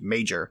conduct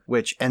major,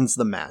 which ends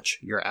the match.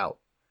 You're out.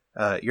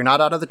 You're not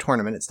out of the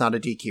tournament. It's not a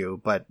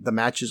DQ, but the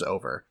match is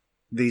over.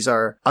 These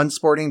are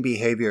unsporting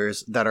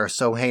behaviors that are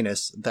so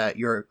heinous that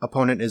your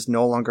opponent is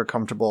no longer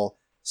comfortable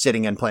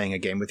sitting and playing a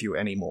game with you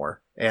anymore.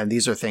 And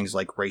these are things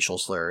like racial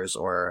slurs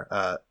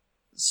or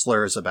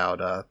slurs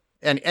about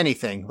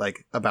anything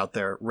about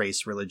their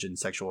race, religion,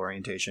 sexual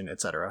orientation,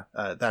 etc.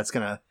 That's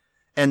going to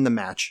end the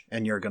match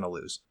and you're going to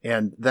lose.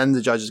 And then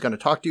the judge is going to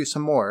talk to you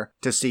some more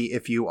to see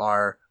if you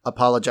are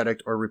apologetic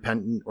or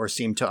repentant or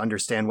seem to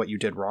understand what you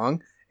did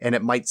wrong. And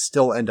it might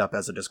still end up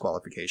as a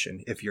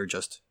disqualification if you're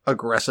just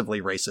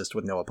aggressively racist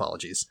with no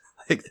apologies.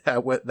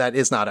 That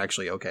is not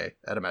actually okay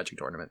at a Magic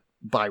tournament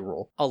by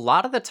rule. A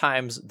lot of the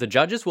times, the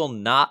judges will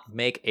not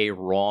make a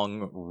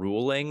wrong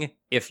ruling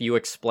if you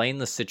explain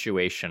the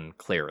situation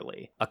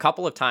clearly. A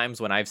couple of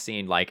times when I've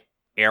seen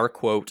air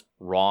quote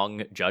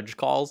wrong judge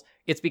calls,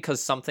 it's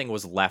because something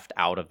was left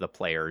out of the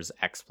player's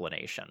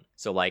explanation.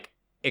 So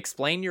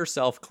explain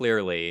yourself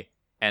clearly,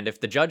 And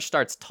if the judge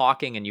starts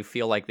talking and you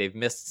feel like they've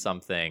missed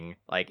something,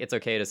 like, it's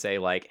okay to say,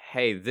 like,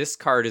 hey, this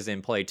card is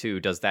in play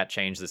too. Does that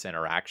change this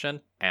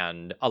interaction?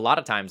 And a lot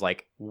of times,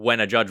 like, when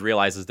a judge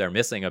realizes they're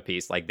missing a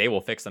piece, like, they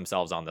will fix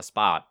themselves on the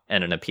spot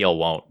and an appeal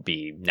won't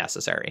be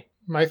necessary.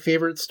 My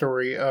favorite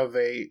story of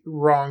a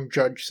wrong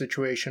judge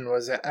situation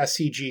was at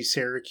SCG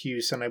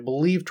Syracuse in, I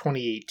believe,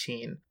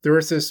 2018. There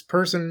was this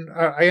person,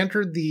 I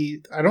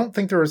don't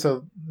think there was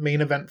a main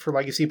event for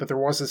Legacy, but there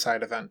was a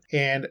side event.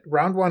 And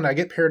round one, I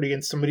get paired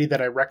against somebody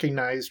that I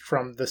recognized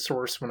from the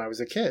source when I was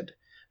a kid.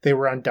 They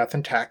were on Death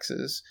and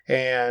Taxes.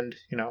 And,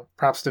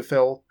 props to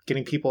Phil,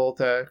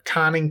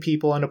 conning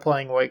people into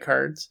playing white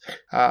cards.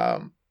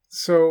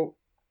 So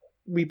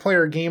we play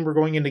our game, we're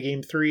going into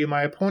game 3, and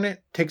my opponent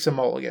takes a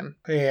mulligan.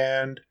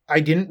 And I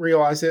didn't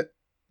realize it.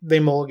 They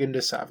mulliganed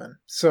to 7.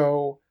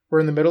 So we're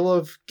in the middle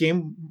of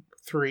game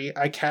 3.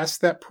 I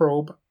cast that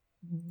probe.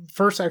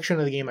 First action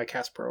of the game, I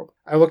cast probe.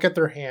 I look at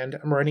their hand,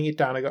 I'm writing it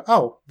down, I go,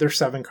 oh, there's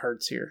 7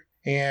 cards here.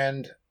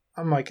 And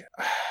I'm like,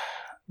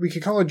 we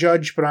could call a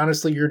judge, but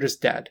honestly, you're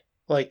just dead.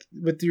 Like,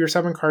 with your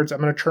 7 cards, I'm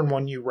going to turn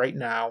 1 you right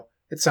now.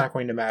 It's not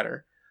going to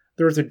matter.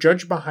 There was a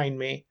judge behind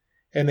me,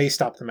 and they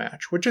stop the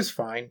match, which is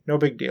fine. No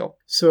big deal.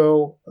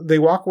 So they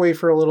walk away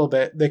for a little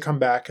bit. They come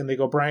back and they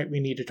go, Bryant,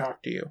 we need to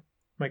talk to you. I'm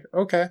like,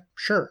 okay,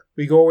 sure.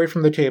 We go away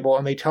from the table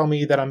and they tell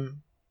me that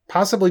I'm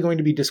possibly going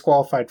to be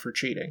disqualified for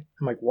cheating.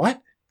 I'm like,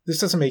 what? This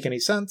doesn't make any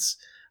sense.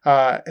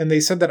 And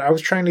they said that I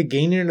was trying to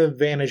gain an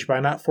advantage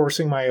by not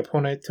forcing my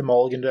opponent to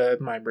mulligan to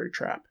Mindbreak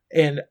Trap.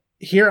 And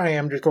here I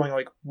am just going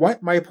like,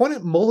 what? My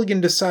opponent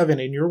mulliganed to 7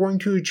 and you're going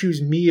to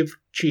accuse me of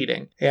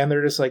cheating. And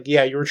they're just like,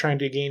 yeah, you were trying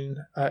to gain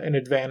an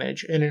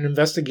advantage. And an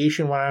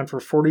investigation went on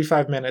for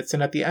 45 minutes.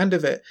 And at the end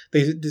of it,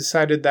 they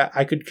decided that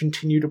I could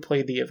continue to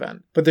play the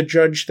event. But the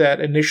judge that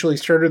initially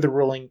started the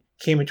ruling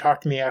came and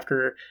talked to me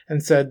after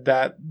and said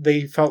that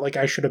they felt like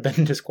I should have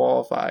been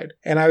disqualified.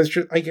 And I was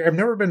just like, I've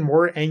never been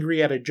more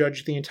angry at a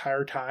judge the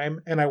entire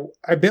time. And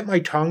I bit my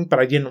tongue, but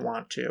I didn't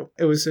want to.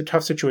 It was a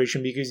tough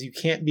situation because you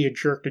can't be a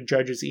jerk to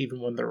judges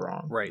even when they're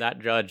wrong. Right. That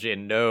judge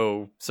in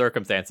no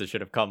circumstances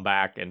should have come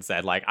back and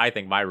said, like, I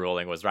think my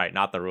ruling was right,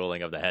 not the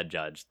ruling of the head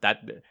judge.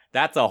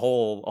 That's a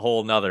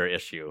whole nother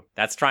issue.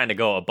 That's trying to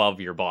go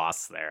above your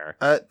boss there.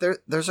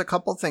 There's a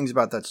couple things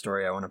about that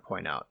story I want to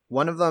point out.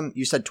 One of them,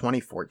 you said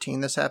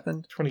 2014 this happened?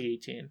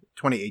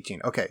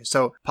 2018. Okay,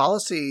 so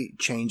policy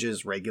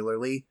changes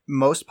regularly.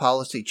 Most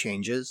policy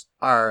changes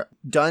are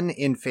done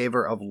in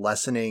favor of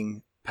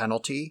lessening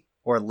penalty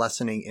or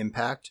lessening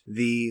impact.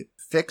 The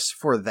fix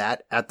for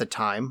that at the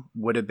time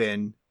would have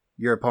been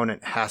your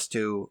opponent has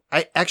to...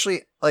 I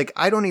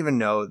don't even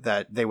know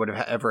that they would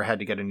have ever had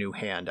to get a new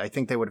hand. I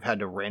think they would have had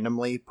to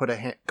randomly put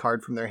a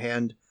card from their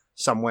hand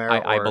somewhere.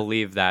 I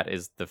believe that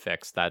is the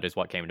fix. That is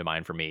what came to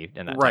mind for me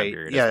in that time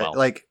period as well.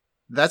 Like,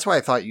 that's why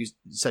I thought you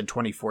said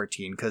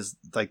 2014, because,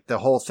 like, the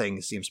whole thing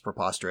seems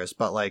preposterous.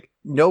 But, like,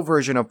 no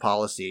version of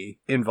policy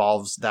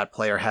involves that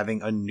player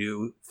having a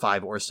new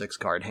 5 or 6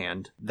 card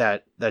hand.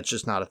 That's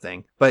just not a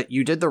thing. But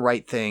you did the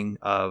right thing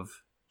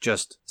of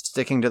just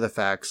sticking to the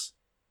facts,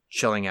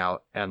 chilling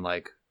out, and,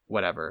 like,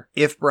 whatever.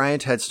 If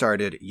Bryant had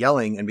started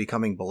yelling and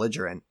becoming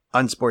belligerent,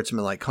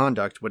 unsportsmanlike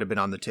conduct would have been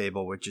on the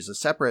table, which is a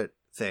separate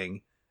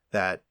thing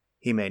that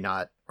he may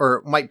not,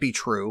 or might be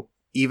true,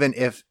 even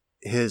if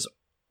his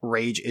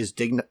rage is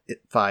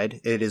dignified,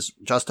 it is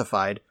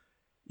justified.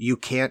 You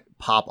can't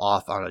pop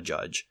off on a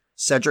judge.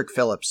 Cedric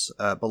Phillips,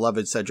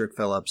 beloved Cedric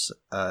Phillips,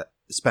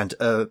 spent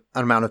an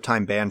amount of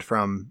time banned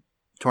from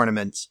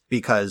tournaments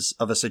because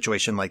of a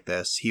situation like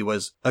this. He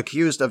was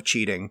accused of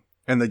cheating,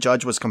 and the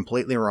judge was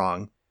completely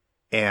wrong.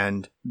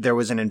 And there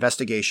was an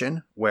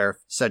investigation where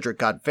Cedric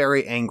got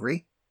very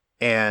angry,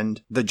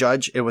 and the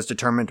judge, it was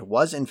determined,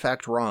 was in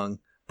fact wrong,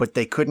 but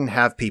they couldn't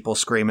have people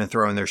scream and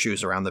throwing their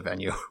shoes around the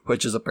venue,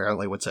 which is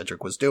apparently what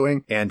Cedric was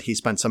doing, and he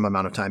spent some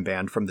amount of time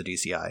banned from the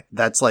DCI.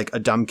 That's like a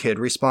dumb kid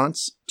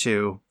response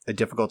to a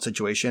difficult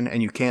situation,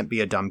 and you can't be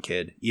a dumb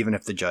kid, even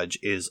if the judge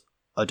is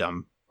a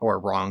dumb or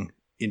wrong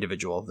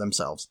individual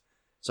themselves.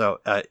 So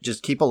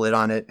just keep a lid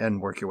on it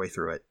and work your way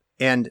through it.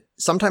 And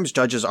sometimes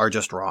judges are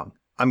just wrong.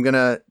 I'm going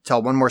to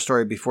tell one more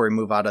story before we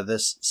move out of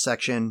this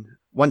section.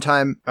 One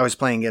time I was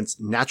playing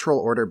against Natural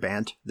Order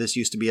Bant. This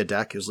used to be a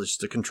deck. It was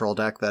just a control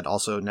deck that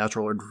also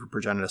Natural Order for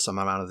Progenitus some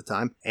amount of the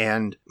time.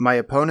 And my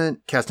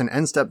opponent cast an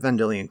end-step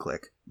Vendilion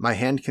Click. My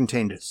hand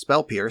contained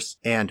Spell Pierce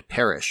and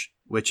Perish,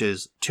 which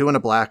is 2 and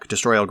a black,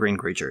 destroy all green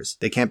creatures.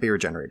 They can't be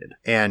regenerated.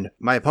 And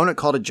my opponent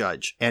called a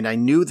judge, and I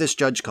knew this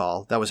judge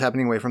call that was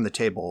happening away from the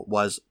table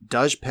was,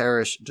 does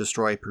Perish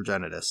destroy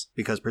Progenitus?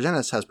 Because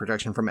Progenitus has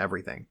protection from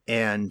everything.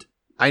 And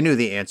I knew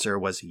the answer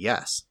was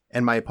yes.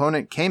 And my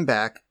opponent came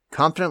back,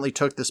 confidently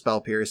took the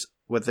Spell Pierce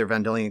with their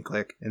Vendilion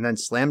Click, and then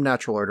slammed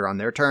Natural Order on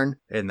their turn,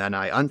 and then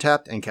I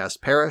untapped and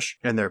cast Perish,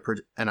 and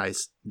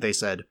they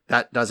said,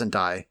 that doesn't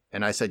die.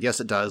 And I said, yes,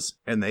 it does.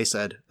 And they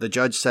said, the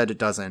judge said it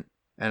doesn't.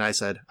 And I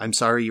said, I'm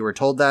sorry you were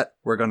told that.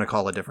 We're going to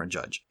call a different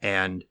judge.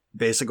 And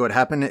basically what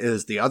happened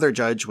is the other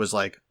judge was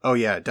like, oh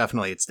yeah,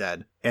 definitely it's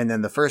dead. And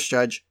then the first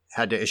judge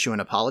had to issue an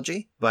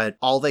apology, but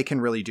all they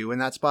can really do in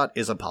that spot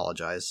is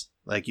apologize.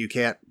 Like, you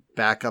can't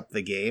back up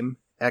the game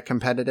at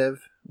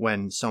competitive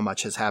when so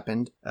much has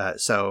happened.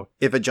 So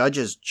if a judge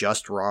is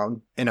just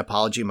wrong, an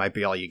apology might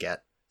be all you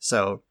get.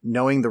 So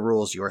knowing the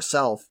rules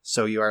yourself,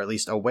 so you are at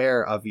least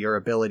aware of your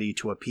ability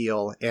to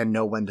appeal and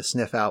know when to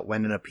sniff out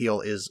when an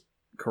appeal is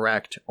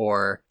correct,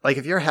 or like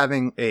if you're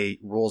having a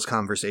rules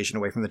conversation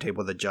away from the table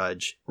with a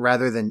judge,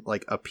 rather than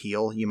like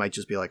appeal, you might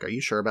just be like, are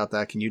you sure about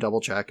that? Can you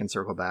double check and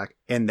circle back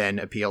and then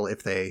appeal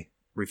if they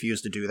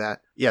refuse to do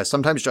that? Yeah,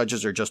 sometimes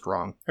judges are just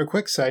wrong. A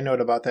quick side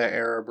note about that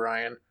era,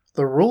 Brian.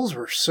 The rules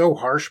were so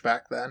harsh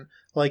back then.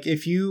 Like,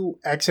 if you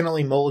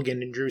accidentally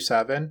mulliganed and drew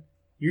 7,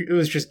 it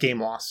was just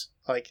game loss.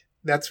 Like,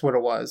 that's what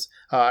it was.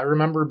 I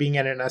remember being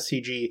at an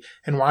SCG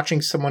and watching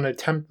someone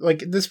attempt,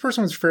 like, this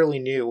person was fairly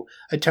new,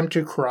 attempt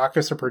to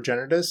Caracas or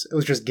Progenitus. It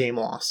was just game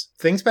loss.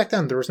 Things back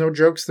then, there was no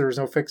jokes, there was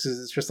no fixes.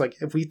 It's just like,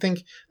 if we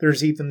think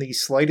there's even the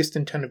slightest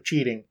intent of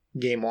cheating,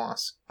 game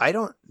loss. I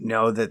don't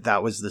know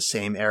that was the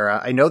same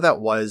era. I know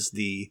that was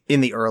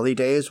in the early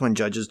days when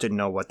judges didn't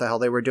know what the hell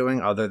they were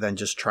doing other than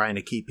just trying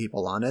to keep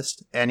people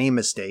honest. Any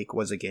mistake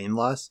was a game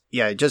loss.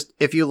 Yeah, just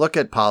if you look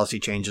at policy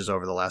changes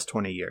over the last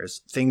 20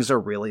 years, things are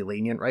really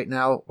lenient right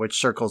now, which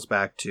circles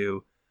back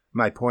to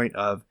my point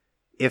of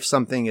if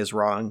something is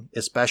wrong,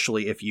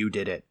 especially if you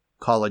did it,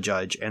 call a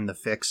judge and the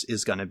fix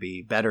is going to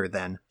be better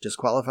than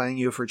disqualifying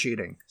you for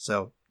cheating.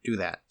 So do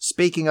that.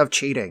 Speaking of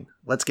cheating,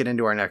 let's get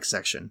into our next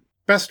section.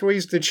 Best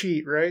ways to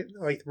cheat, right?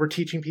 Like, we're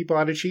teaching people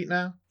how to cheat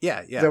now?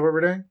 Yeah. Is that what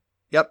we're doing?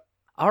 Yep.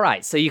 All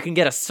right, so you can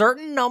get a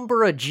certain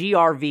number of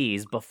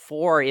GRVs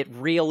before it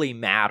really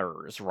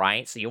matters,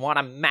 right? So you want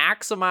to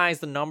maximize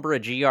the number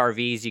of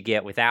GRVs you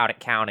get without it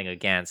counting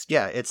against.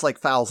 Yeah, it's like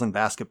fouls in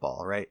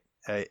basketball, right?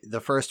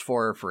 The first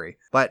 4 are free.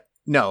 But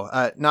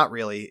no, not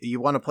really. You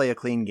want to play a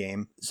clean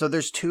game. So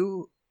there's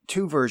two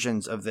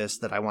versions of this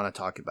that I want to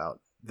talk about.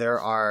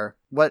 There are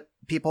what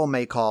people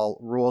may call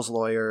rules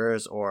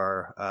lawyers,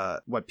 or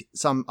what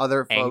some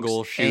other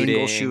folks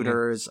angle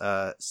shooters,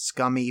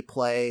 scummy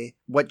play.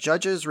 What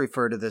judges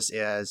refer to this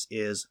as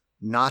is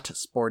not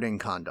sporting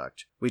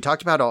conduct. We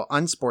talked about how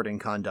unsporting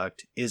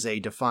conduct is a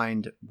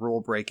defined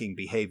rule-breaking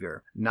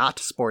behavior. Not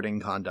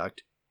sporting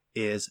conduct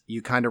is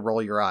you kind of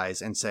roll your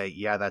eyes and say,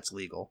 yeah, that's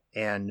legal.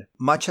 And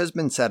much has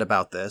been said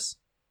about this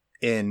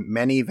in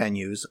many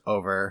venues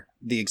over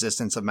the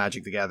existence of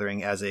Magic the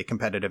Gathering as a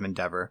competitive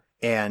endeavor.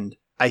 And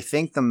I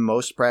think the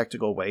most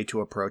practical way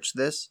to approach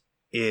this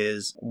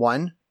is,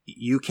 1,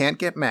 you can't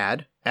get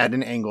mad at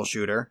an angle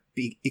shooter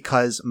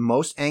because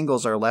most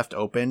angles are left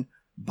open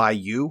by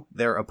you,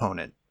 their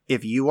opponent.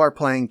 If you are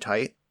playing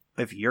tight,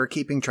 if you're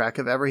keeping track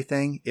of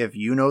everything, if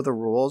you know the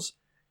rules,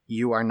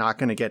 you are not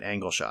going to get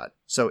angle shot.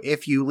 So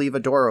if you leave a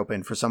door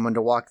open for someone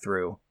to walk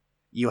through,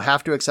 you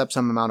have to accept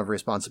some amount of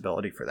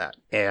responsibility for that.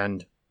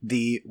 And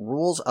the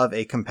rules of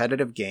a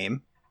competitive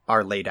game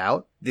are laid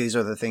out. These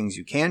are the things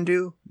you can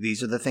do.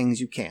 These are the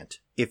things you can't.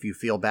 If you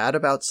feel bad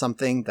about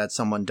something that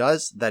someone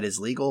does that is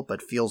legal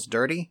but feels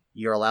dirty,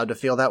 you're allowed to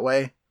feel that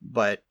way.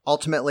 But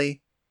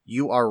ultimately,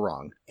 you are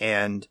wrong.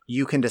 And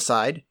you can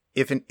decide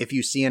if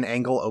you see an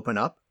angle open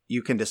up,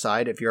 you can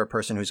decide if you're a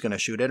person who's going to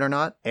shoot it or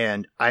not.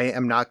 And I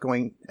am not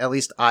going, at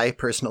least I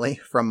personally,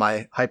 from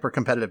my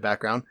hyper-competitive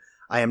background,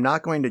 I am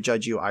not going to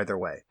judge you either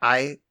way.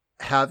 I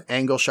have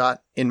angle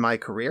shot in my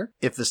career.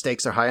 If the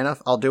stakes are high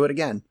enough, I'll do it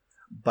again.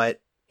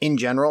 But in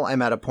general,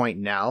 I'm at a point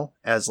now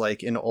as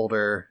like an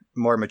older,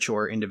 more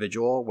mature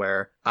individual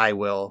where I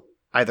will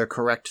either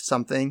correct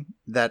something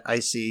that I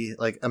see,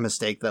 like a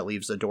mistake that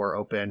leaves a door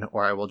open,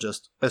 or I will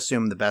just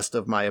assume the best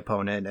of my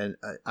opponent and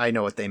I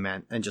know what they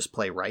meant and just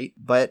play right.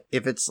 But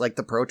if it's like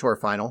the Pro Tour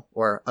final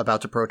or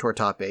about to Pro Tour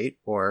top 8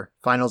 or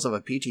finals of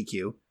a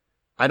PTQ,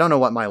 I don't know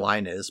what my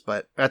line is,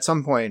 but at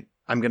some point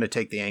I'm going to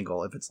take the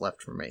angle if it's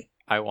left for me.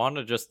 I want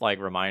to just like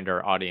remind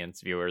our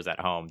audience viewers at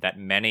home that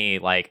many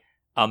like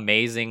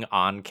amazing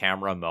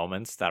on-camera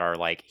moments that are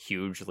like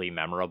hugely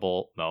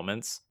memorable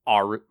moments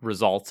are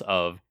results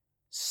of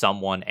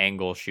someone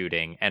angle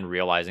shooting and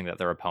realizing that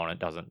their opponent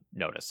doesn't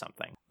notice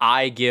something.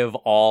 I give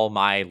all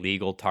my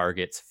legal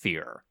targets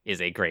fear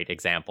is a great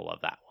example of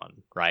that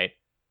one, right?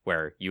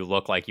 Where you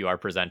look like you are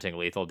presenting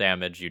lethal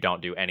damage, you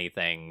don't do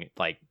anything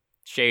like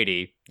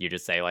shady, you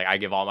just say like, I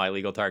give all my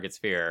legal targets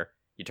fear.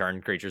 You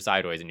turn creature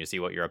sideways and you see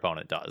what your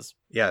opponent does.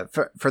 Yeah,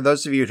 for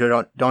those of you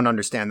who don't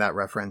understand that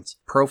reference,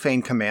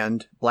 Profane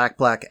Command, Black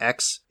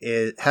X,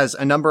 it has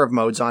a number of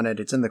modes on it.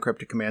 It's in the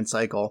Cryptic Command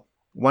cycle.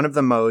 One of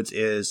the modes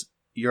is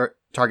your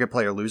target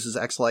player loses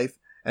X life,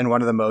 and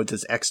one of the modes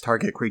is X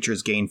target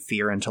creatures gain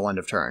fear until end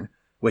of turn,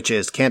 which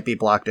is can't be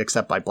blocked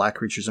except by black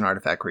creatures and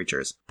artifact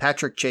creatures.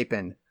 Patrick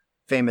Chapin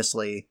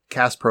famously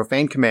cast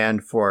Profane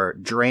Command for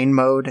Drain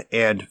mode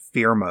and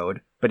Fear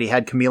mode, but he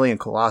had Chameleon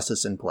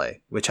Colossus in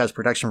play, which has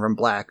protection from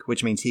black,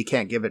 which means he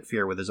can't give it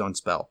fear with his own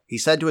spell. He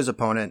said to his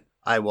opponent,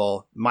 I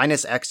will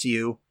 -X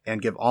you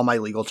and give all my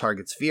legal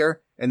targets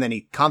fear, and then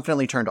he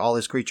confidently turned all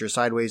his creatures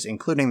sideways,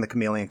 including the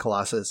Chameleon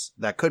Colossus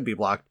that could be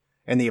blocked,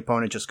 and the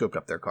opponent just scooped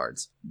up their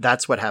cards.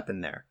 That's what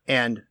happened there.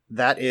 And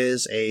that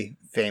is a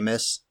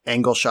famous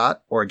angle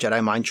shot or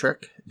Jedi mind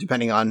trick,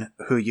 depending on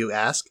who you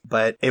ask.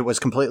 But it was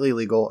completely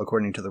legal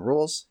according to the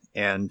rules,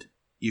 and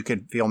you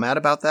could feel mad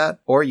about that,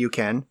 or you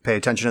can pay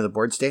attention to the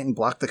board state and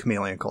block the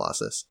Chameleon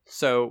Colossus.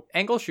 So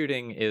angle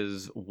shooting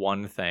is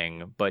one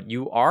thing, but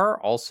you are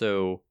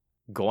also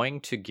going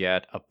to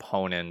get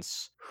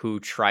opponents who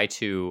try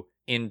to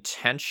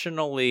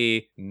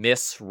intentionally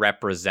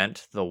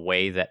misrepresent the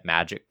way that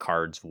Magic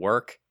cards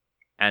work,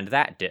 and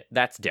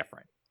that's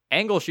different.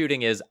 Angle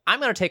shooting is, I'm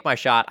going to take my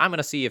shot, I'm going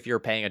to see if you're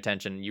paying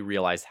attention and you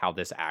realize how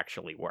this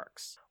actually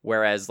works.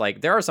 Whereas,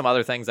 like, there are some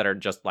other things that are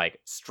just, like,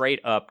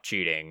 straight up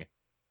cheating,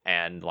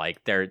 and,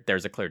 like,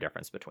 there's a clear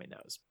difference between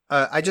those.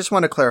 I just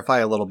want to clarify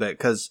a little bit,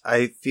 because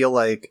I feel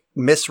like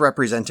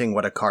misrepresenting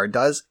what a card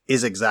does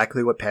is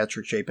exactly what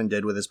Patrick Chapin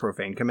did with his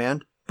Profane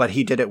Command, but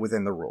he did it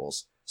within the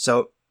rules.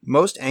 So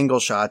most angle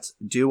shots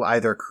do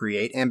either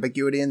create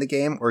ambiguity in the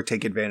game or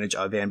take advantage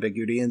of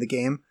ambiguity in the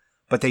game,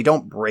 but they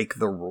don't break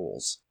the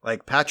rules.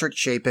 Like Patrick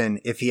Chapin,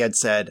 if he had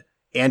said,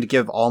 and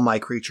give all my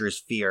creatures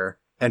fear,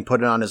 and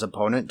put it on his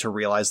opponent to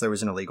realize there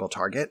was an illegal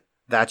target,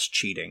 that's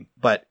cheating.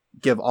 But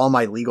give all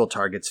my legal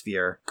targets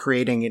fear,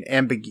 creating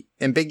an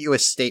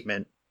ambiguous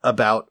statement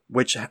about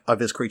which of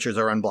his creatures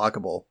are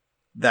unblockable,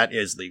 that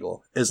is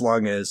legal. As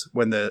long as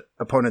when the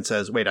opponent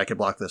says, wait, I could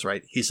block this,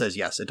 right? He says,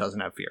 yes, it doesn't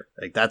have fear.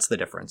 Like, that's the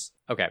difference.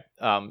 Okay,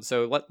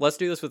 so let's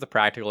do this with a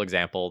practical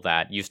example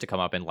that used to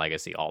come up in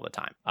Legacy all the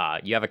time.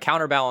 You have a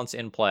counterbalance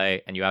in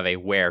play, and you have a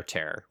Wear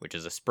Tear, which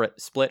is a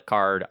split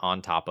card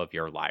on top of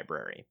your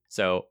library.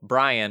 So,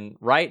 Brian,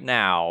 right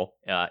now,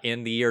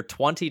 in the year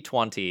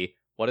 2020,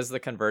 what is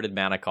the converted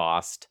mana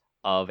cost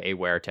of a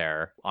Wear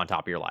Tear on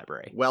top of your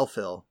library? Well,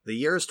 Phil, the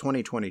year is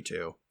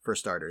 2022, for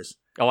starters.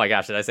 Oh my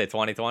gosh, did I say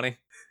 2020?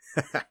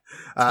 It's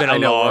It's been a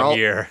long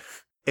year.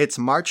 It's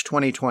March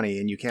 2020,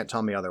 and you can't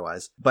tell me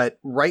otherwise. But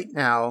right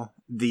now,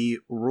 the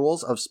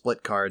rules of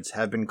split cards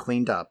have been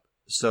cleaned up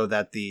so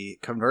that the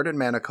converted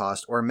mana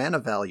cost, or mana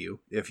value,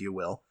 if you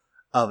will,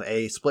 of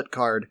a split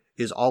card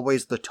is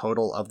always the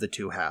total of the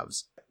two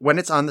halves. When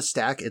it's on the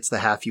stack, it's the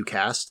half you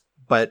cast,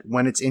 but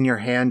when it's in your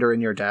hand or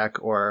in your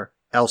deck or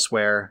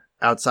elsewhere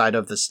outside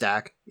of the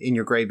stack in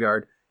your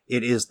graveyard,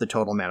 it is the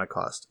total mana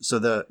cost. So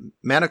the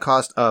mana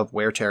cost of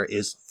Wear Tear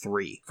is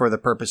 3 for the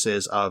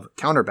purposes of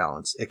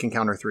counterbalance. It can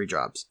counter 3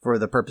 drops. For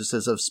the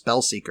purposes of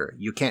Spellseeker,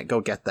 you can't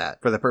go get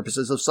that. For the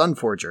purposes of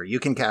Sunforger, you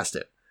can cast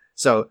it.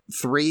 So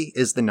 3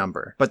 is the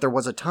number. But there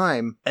was a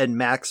time, and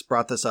Max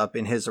brought this up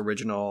in his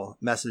original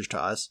message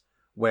to us,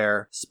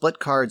 where split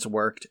cards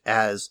worked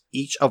as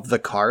each of the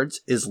cards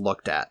is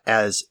looked at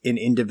as an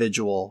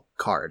individual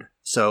card.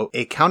 So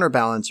a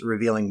counterbalance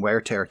revealing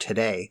Wear Tear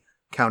today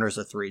counters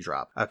a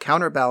 3-drop. A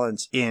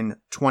counterbalance in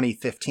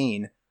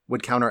 2015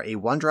 would counter a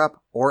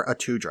 1-drop or a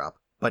 2-drop,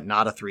 but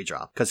not a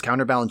 3-drop. Because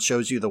counterbalance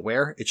shows you the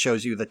wear, it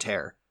shows you the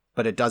tear,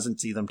 but it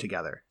doesn't see them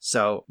together.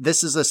 So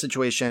this is a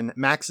situation,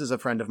 Max is a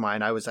friend of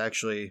mine. I was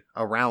actually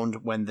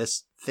around when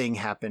this thing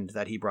happened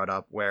that he brought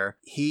up, where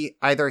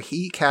either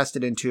he cast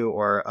it into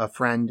or a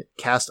friend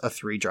cast a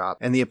 3-drop,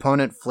 and the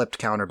opponent flipped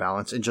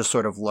counterbalance and just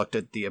sort of looked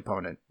at the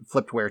opponent,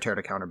 flipped Wear Tear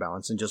to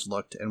counterbalance and just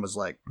looked and was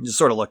like, just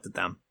sort of looked at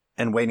them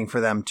and waiting for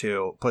them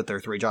to put their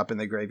 3-drop in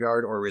the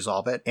graveyard or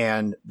resolve it.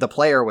 And the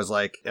player was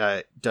like,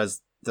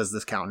 does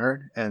this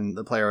counter? And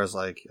the player was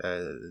like,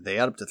 they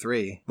add up to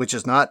 3, which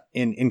is not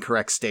an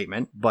incorrect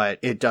statement, but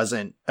it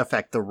doesn't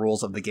affect the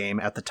rules of the game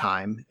at the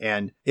time.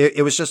 And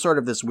it was just sort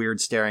of this weird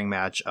staring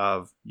match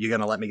of, you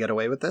gonna let me get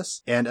away with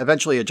this? And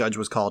eventually a judge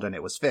was called and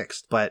it was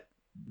fixed. But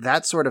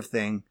that sort of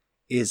thing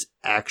is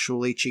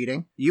actually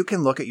cheating. You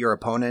can look at your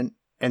opponent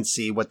and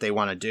see what they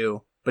want to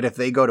do, but if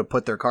they go to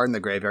put their card in the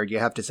graveyard, you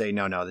have to say,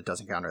 no, that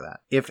doesn't counter that.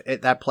 If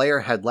that player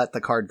had let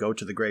the card go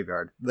to the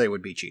graveyard, they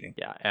would be cheating.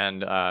 Yeah,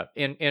 and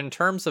in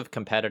terms of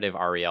competitive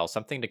REL,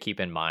 something to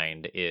keep in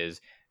mind is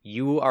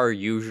you are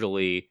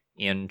usually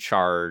in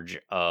charge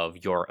of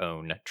your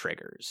own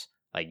triggers.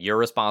 Like, you're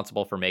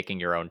responsible for making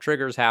your own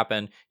triggers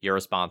happen. You're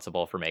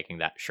responsible for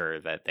making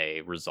sure that they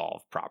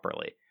resolve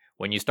properly.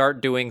 When you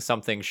start doing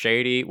something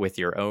shady with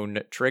your own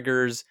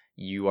triggers,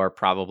 you are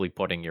probably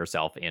putting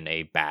yourself in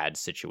a bad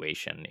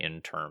situation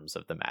in terms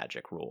of the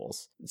Magic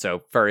rules.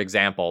 So, for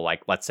example,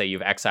 like, let's say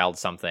you've exiled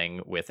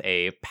something with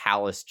a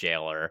Palace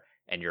Jailer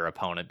and your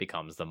opponent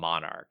becomes the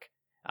Monarch.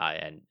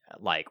 And,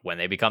 like, when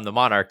they become the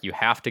Monarch, you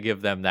have to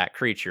give them that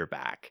creature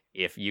back.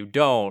 If you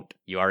don't,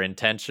 you are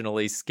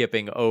intentionally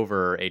skipping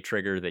over a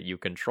trigger that you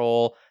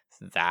control.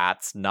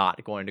 That's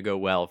not going to go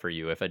well for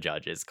you if a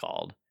judge is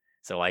called.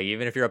 So, like,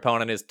 even if your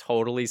opponent is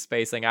totally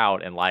spacing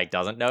out and, like,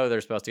 doesn't know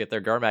they're supposed to get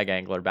their Gurmag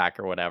Angler back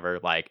or whatever,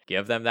 like,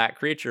 give them that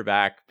creature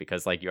back,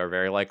 because, like, you are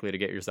very likely to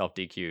get yourself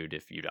DQ'd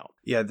if you don't.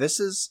 Yeah, this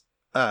is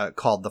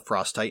called the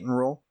Frost Titan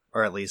rule,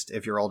 or at least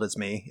if you're old as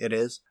me, it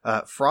is.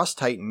 Frost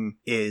Titan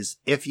is,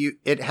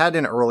 it had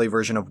an early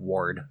version of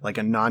Ward, like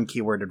a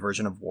non-keyworded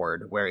version of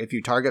Ward, where if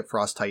you target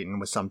Frost Titan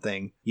with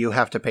something, you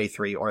have to pay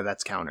 3 or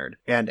that's countered.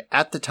 And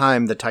at the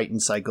time the Titan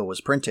cycle was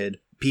printed,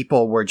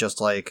 people were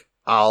just like,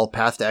 I'll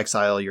path to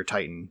exile your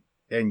Titan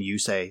and you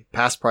say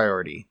pass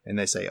priority, and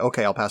they say,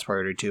 okay, I'll pass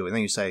priority 2, and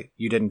then you say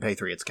you didn't pay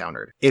 3, it's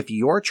countered. If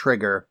your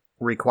trigger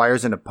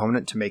requires an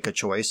opponent to make a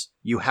choice,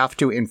 you have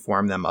to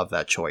inform them of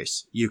that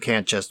choice. You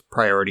can't just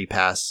priority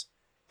pass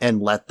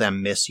and let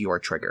them miss your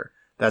trigger.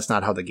 That's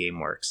not how the game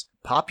works.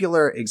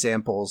 Popular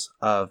examples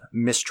of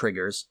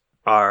mistriggers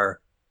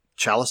are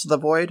Chalice of the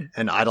Void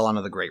and Eidolon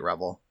of the Great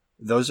Revel.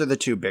 Those are the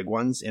two big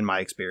ones in my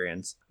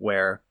experience,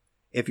 where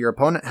if your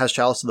opponent has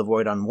Chalice of the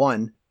Void on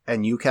 1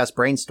 and you cast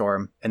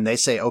Brainstorm and they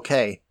say,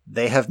 okay,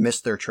 they have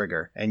missed their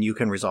trigger and you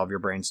can resolve your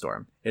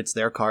Brainstorm. It's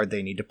their card,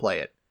 they need to play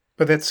it.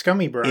 But that's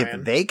scummy, Brian.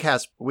 If they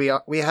cast, we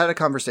had a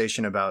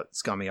conversation about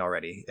scummy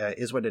already,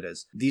 is what it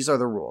is. These are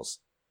the rules.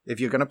 If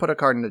you're going to put a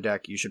card in the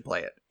deck, you should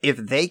play it. If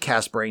they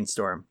cast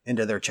Brainstorm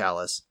into their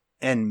Chalice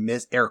and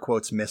miss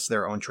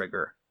their own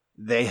trigger,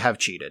 they have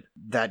cheated.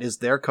 That is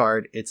their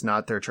card. It's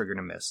not their trigger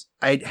to miss.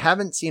 I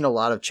haven't seen a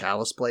lot of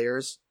Chalice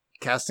players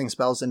casting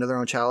spells into their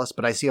own Chalice,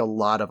 but I see a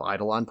lot of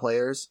Eidolon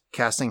players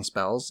casting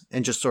spells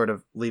and just sort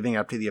of leaving it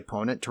up to the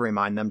opponent to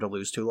remind them to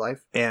lose 2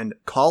 life. And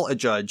call a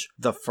judge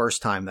the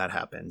first time that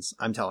happens.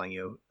 I'm telling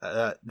you,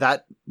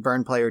 that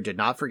burn player did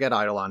not forget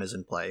Eidolon is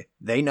in play.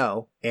 They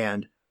know,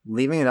 and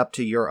leaving it up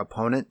to your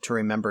opponent to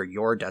remember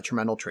your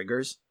detrimental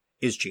triggers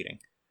is cheating.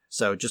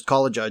 So just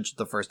call a judge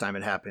the first time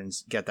it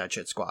happens, get that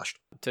shit squashed.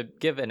 To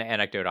give an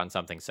anecdote on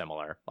something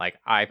similar, like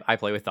I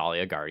play with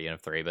Thalia, Guardian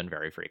of Thraben,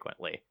 very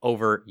frequently.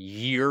 Over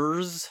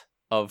years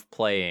of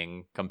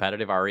playing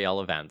competitive REL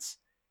events,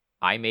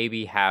 I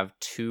maybe have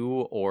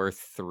 2 or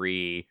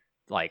 3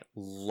 like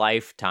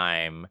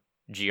lifetime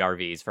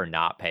GRVs for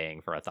not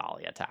paying for a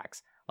Thalia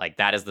attacks. Like,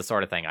 that is the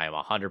sort of thing I am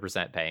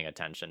 100% paying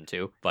attention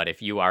to. But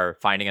if you are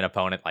finding an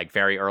opponent, like,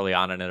 very early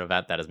on in an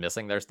event that is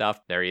missing their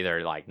stuff, they're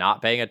either, like,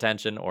 not paying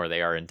attention or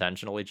they are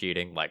intentionally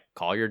cheating. Like,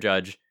 call your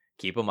judge,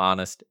 keep them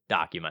honest,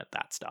 document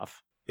that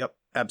stuff. Yep,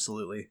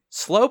 absolutely.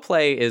 Slow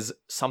play is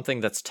something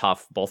that's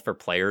tough both for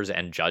players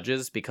and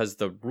judges because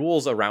the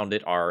rules around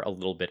it are a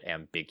little bit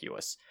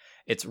ambiguous.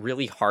 It's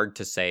really hard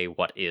to say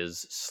what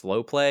is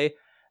slow play.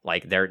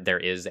 Like, there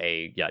is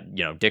a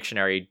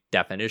dictionary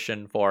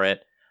definition for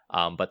it.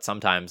 But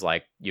sometimes,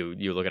 like, you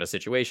look at a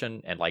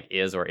situation and, like,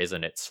 is or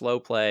isn't it slow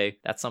play?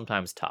 That's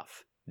sometimes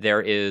tough.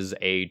 There is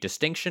a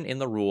distinction in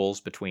the rules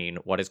between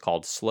what is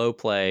called slow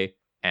play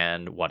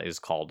and what is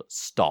called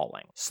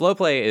stalling. Slow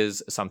play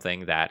is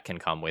something that can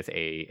come with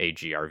a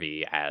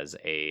GRV as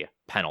a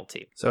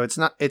penalty. So it's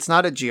not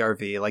a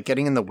GRV, like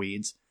getting in the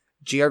weeds.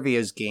 GRV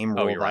is game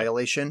rule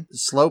violation. Right.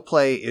 Slow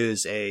play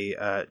is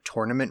a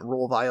tournament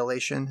rule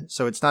violation.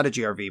 So it's not a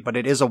GRV, but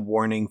it is a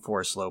warning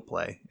for slow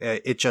play.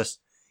 It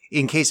just...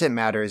 In case it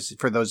matters,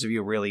 for those of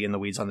you really in the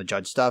weeds on the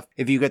judge stuff,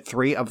 if you get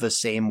 3 of the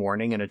same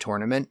warning in a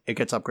tournament, it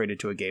gets upgraded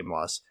to a game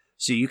loss.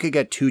 So you could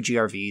get 2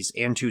 GRVs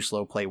and 2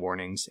 slow play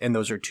warnings, and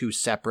those are 2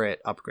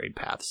 separate upgrade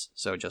paths.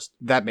 So just,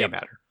 that may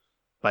matter.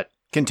 But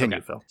continue,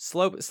 okay. Phil.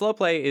 Slow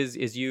play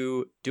is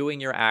you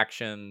doing your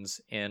actions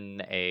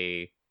in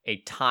a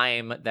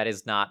time that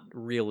is not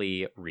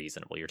really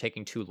reasonable. You're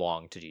taking too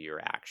long to do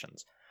your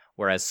actions.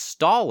 Whereas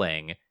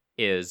stalling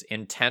is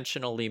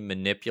intentionally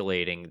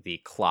manipulating the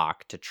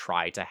clock to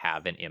try to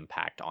have an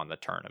impact on the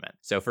tournament.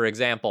 So, for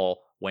example,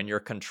 when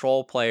your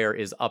control player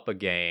is up a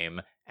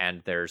game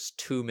and there's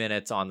 2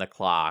 minutes on the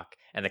clock,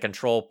 and the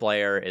control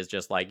player is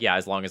just like, yeah,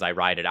 as long as I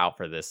ride it out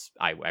for this,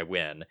 I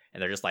win.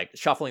 And they're just like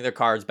shuffling their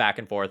cards back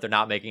and forth. They're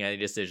not making any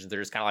decisions.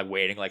 They're just kind of like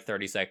waiting like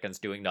 30 seconds,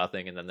 doing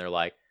nothing. And then they're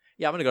like,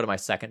 yeah, I'm going to go to my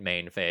second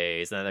main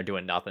phase. And then they're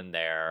doing nothing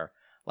there.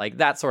 Like,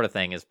 that sort of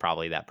thing is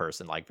probably that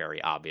person, like,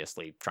 very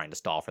obviously trying to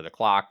stall for the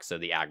clock, so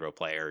the aggro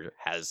player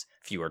has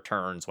fewer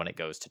turns when it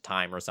goes to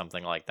time or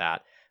something like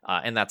that,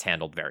 and that's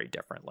handled very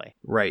differently.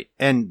 Right,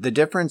 and the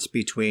difference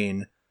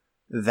between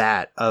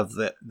that of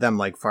them,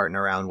 like, farting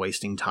around,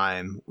 wasting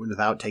time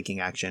without taking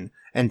action,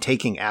 and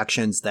taking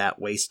actions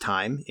that waste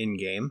time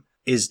in-game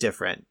is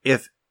different.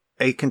 If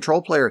a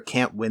control player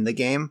can't win the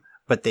game,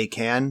 but they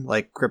can,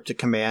 like, cryptic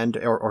command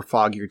or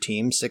fog your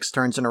team 6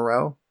 turns in a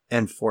row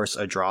and force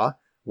a draw,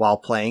 while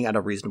playing at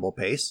a reasonable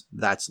pace,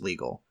 that's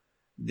legal.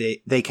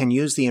 They can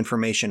use the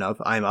information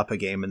of, I'm up a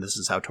game and this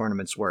is how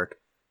tournaments work,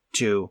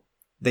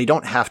 they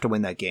don't have to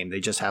win that game, they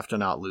just have to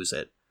not lose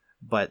it.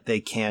 But they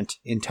can't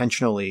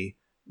intentionally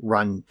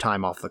run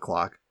time off the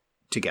clock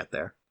to get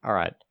there. All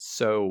right,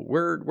 so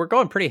we're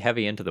going pretty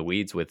heavy into the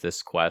weeds with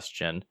this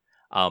question.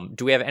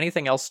 Do we have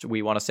anything else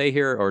we want to say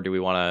here, or do we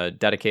want to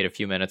dedicate a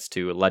few minutes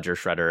to Ledger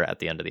Shredder at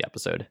the end of the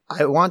episode?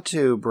 I want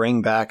to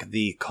bring back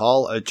the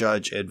call a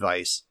judge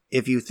advice.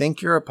 If you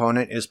think your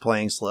opponent is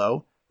playing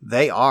slow,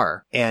 they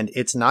are, and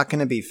it's not going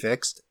to be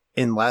fixed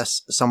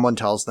unless someone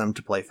tells them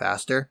to play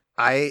faster.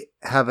 I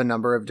have a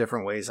number of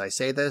different ways I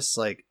say this.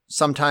 Like,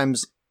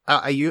 sometimes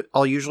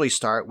I'll usually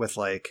start with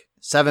like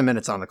 7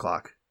 minutes on the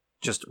clock.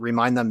 Just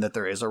remind them that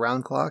there is a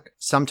round clock.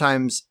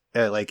 Sometimes,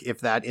 like, if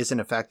that isn't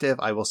effective,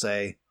 I will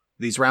say,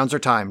 these rounds are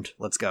timed,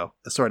 let's go.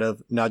 Sort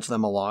of nudge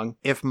them along.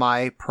 If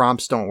my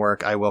prompts don't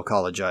work, I will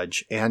call a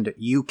judge. And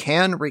you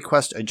can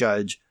request a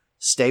judge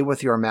stay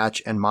with your match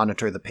and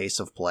monitor the pace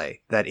of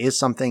play. That is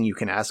something you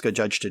can ask a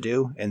judge to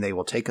do, and they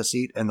will take a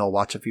seat and they'll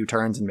watch a few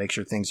turns and make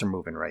sure things are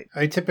moving right.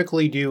 I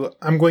typically do,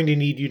 I'm going to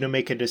need you to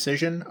make a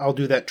decision. I'll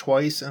do that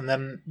twice, and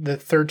then the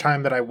third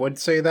time that I would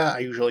say that, I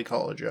usually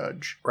call a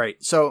judge. Right.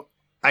 So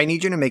I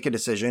need you to make a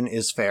decision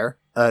is fair.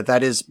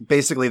 That is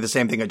basically the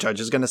same thing a judge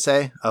is going to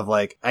say of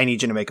like, I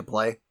need you to make a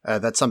play.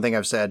 That's something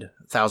I've said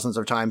thousands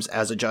of times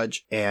as a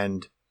judge.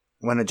 And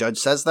when a judge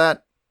says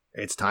that,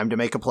 it's time to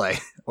make a play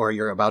or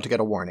you're about to get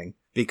a warning.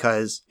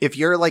 Because if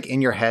you're like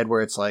in your head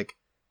where it's like,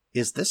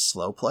 is this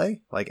slow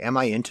play? Like, am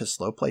I into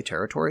slow play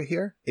territory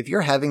here? If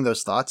you're having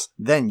those thoughts,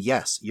 then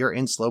yes, you're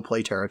in slow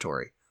play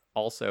territory.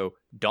 Also,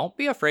 don't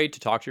be afraid to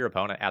talk to your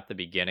opponent at the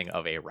beginning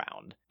of a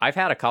round. I've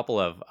had a couple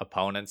of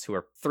opponents who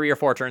are 3 or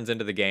 4 turns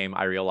into the game.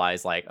 I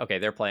realize, like, okay,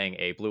 they're playing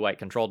a blue-white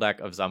control deck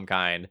of some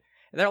kind.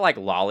 And they're, like,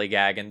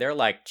 lollygagging. They're,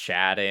 like,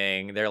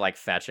 chatting. They're, like,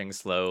 fetching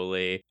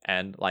slowly.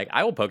 And, like,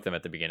 I will poke them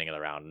at the beginning of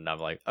the round. And I'm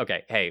like,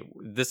 okay, hey,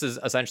 this is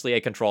essentially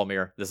a control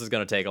mirror. This is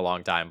going to take a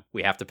long time.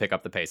 We have to pick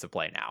up the pace of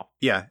play now.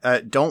 Yeah,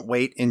 don't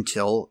wait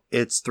until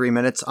it's 3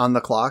 minutes on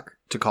the clock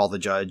to call the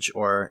judge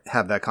or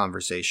have that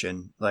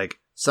conversation. Like,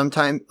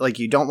 sometimes, like,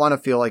 you don't want to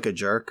feel like a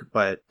jerk,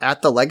 but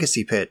at the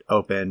Legacy Pit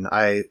Open,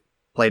 I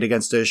played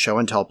against a show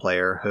and tell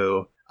player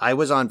who I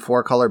was on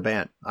 4-color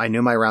Bant. I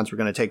knew my rounds were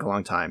going to take a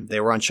long time. They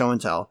were on show and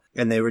tell,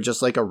 and they were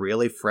just like a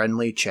really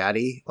friendly,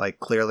 chatty, like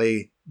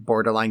clearly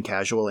borderline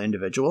casual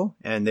individual.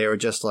 And they were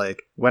just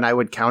like, when I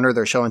would counter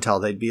their show and tell,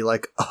 they'd be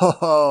like,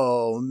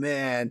 oh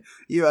man,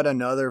 you had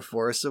another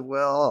Force of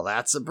Will.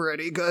 That's a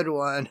pretty good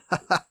one.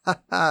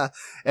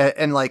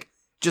 and like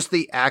just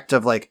the act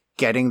of like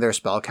getting their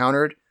spell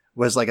countered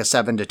was like a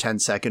 7 to 10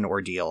 second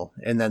ordeal.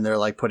 And then they're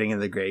like putting in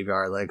the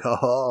graveyard like,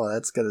 oh,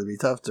 that's going to be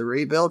tough to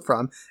rebuild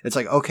from. It's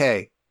like,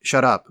 okay,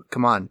 shut up.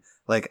 Come on.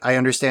 Like, I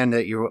understand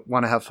that you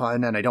want to have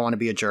fun and I don't want to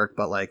be a jerk,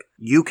 but like,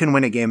 you can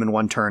win a game in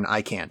one turn.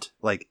 I can't.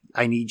 Like,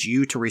 I need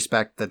you to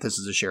respect that this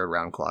is a shared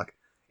round clock.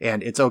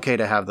 And it's okay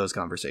to have those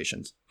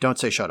conversations. Don't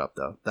say shut up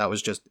though.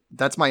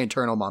 That's my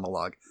internal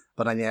monologue.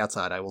 But on the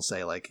outside, I will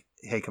say like,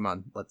 hey, come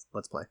on,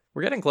 let's play.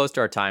 We're getting close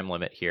to our time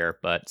limit here,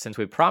 but since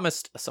we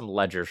promised some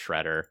Ledger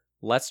Shredder,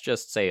 let's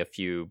just say a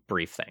few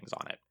brief things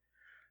on it.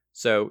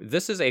 So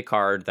this is a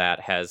card that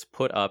has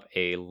put up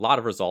a lot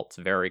of results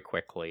very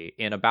quickly.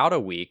 In about a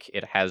week,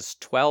 it has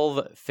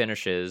 12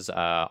 finishes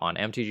on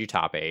MTG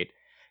Top 8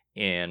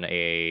 in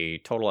a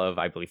total of,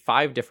 I believe,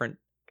 5 different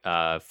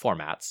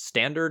formats: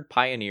 Standard,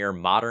 Pioneer,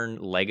 Modern,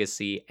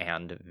 Legacy,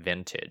 and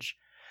Vintage.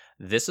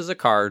 This is a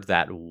card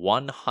that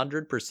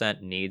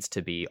 100% needs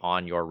to be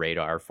on your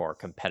radar for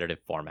competitive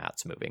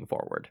formats moving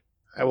forward.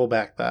 I will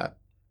back that.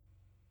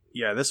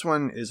 Yeah, this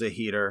one is a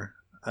heater.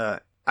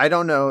 I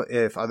don't know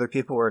if other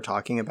people were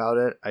talking about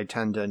it. I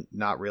tend to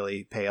not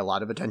really pay a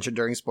lot of attention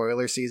during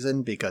spoiler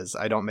season because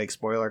I don't make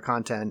spoiler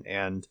content,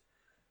 and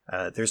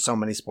there's so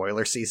many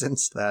spoiler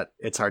seasons that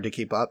it's hard to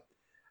keep up.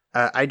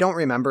 I don't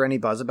remember any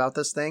buzz about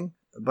this thing,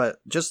 but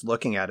just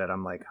looking at it,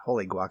 I'm like,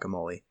 holy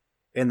guacamole.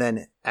 And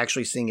then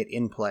actually seeing it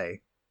in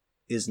play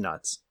is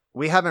nuts.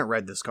 We haven't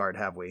read this card,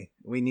 have we?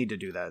 We need to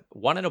do that.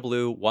 1 in a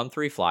blue,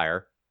 1/3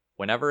 flyer.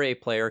 Whenever a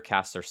player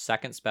casts their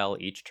second spell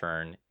each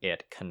turn,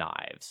 it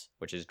connives,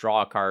 which is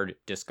draw a card,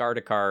 discard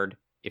a card.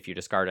 If you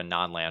discard a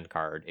non-land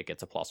card, it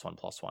gets a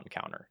 +1/+1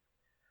 counter.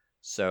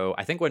 So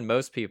I think when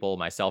most people,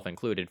 myself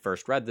included,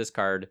 first read this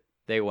card,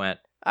 they went,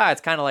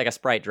 it's kind of like a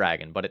Sprite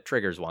Dragon, but it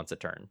triggers once a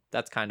turn.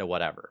 That's kind of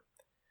whatever.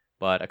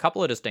 But a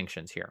couple of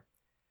distinctions here.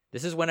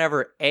 This is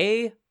whenever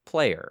a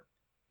player,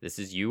 this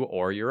is you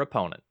or your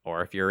opponent,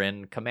 or if you're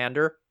in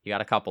Commander, you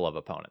got a couple of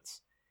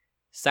opponents.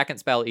 Second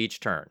spell each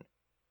turn.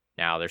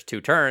 Now, there's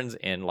 2 turns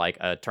in like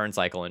a turn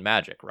cycle in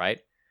Magic, right?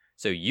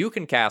 So you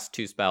can cast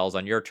 2 spells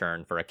on your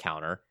turn for a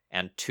counter,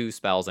 and 2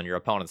 spells on your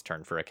opponent's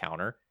turn for a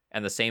counter,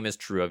 and the same is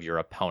true of your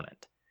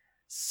opponent.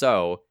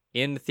 So,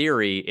 in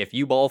theory, if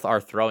you both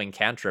are throwing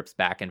cantrips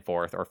back and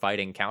forth or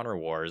fighting counter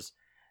wars,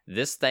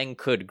 this thing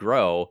could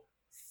grow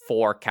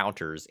 4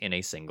 counters in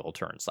a single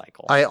turn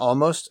cycle. I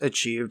almost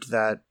achieved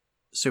that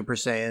Super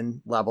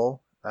Saiyan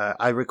level.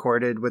 I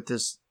recorded with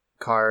this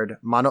card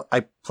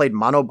I played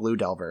Mono Blue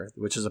Delver,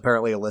 which is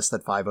apparently a list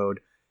that 5-0'd,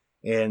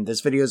 and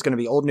this video is going to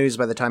be old news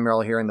by the time you're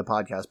all hearing the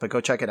podcast, but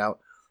go check it out.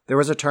 There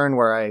was a turn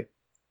where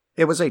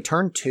it was a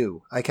turn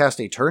 2. I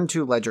cast a turn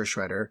 2 Ledger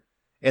Shredder,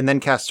 and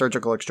then cast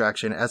Surgical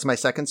Extraction as my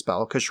second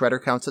spell, because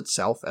Shredder counts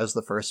itself as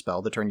the first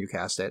spell the turn you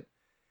cast it.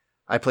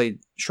 I played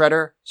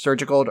Shredder,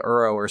 Surgical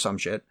Uro or some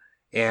shit,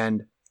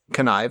 and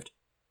connived,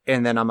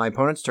 and then on my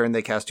opponent's turn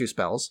they cast 2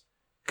 spells,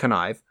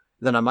 connive.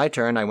 Then on my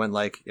turn, I went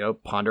like,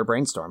 Ponder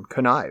Brainstorm,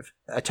 connive,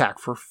 attack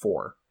for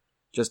 4.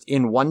 Just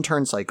in one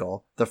turn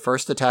cycle, the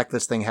first attack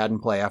this thing had in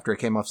play after it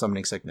came off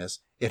Summoning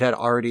Sickness, it had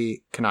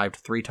already connived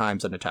 3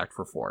 times and attacked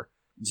for 4.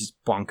 Just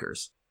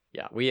bonkers.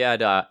 Yeah, we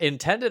had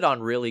intended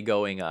on really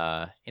going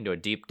into a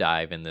deep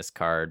dive in this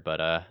card,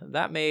 but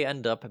that may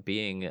end up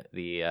being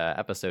the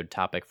episode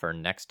topic for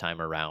next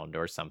time around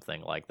or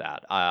something like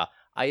that.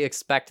 I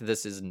expect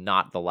this is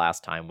not the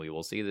last time we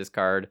will see this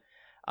card,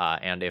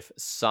 and if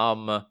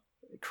some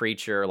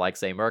creature like,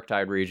 say,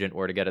 Murktide Regent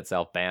were to get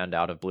itself banned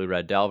out of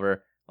Blue-Red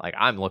Delver, like,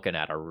 I'm looking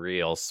at a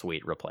real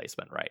sweet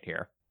replacement right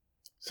here.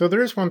 So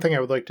there is one thing I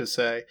would like to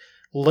say.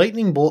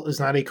 Lightning Bolt is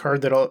not a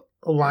card that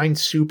aligns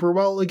super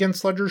well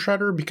against Ledger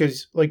Shredder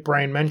because, like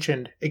Brian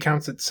mentioned, it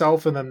counts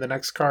itself and then the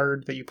next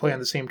card that you play on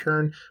the same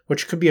turn,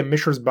 which could be a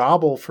Mishra's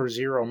Bauble for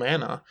 0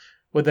 mana,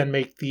 would then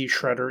make the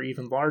Shredder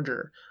even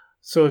larger.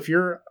 So if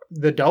you're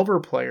the Delver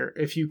player,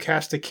 if you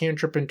cast a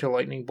cantrip into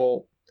Lightning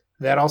Bolt,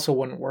 that also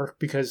wouldn't work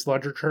because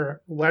Ledger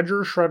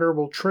Shredder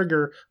will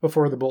trigger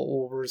before the bolt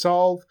will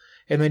resolve,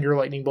 and then your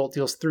Lightning Bolt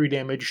deals 3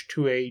 damage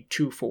to a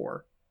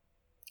 2/4.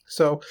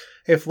 So,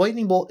 if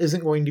Lightning Bolt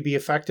isn't going to be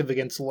effective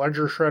against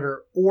Ledger Shredder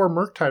or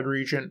Murktide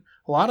Regent,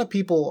 a lot of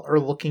people are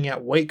looking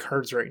at white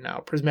cards right now,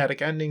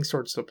 Prismatic Ending,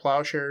 Swords to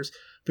Plowshares,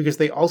 because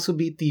they also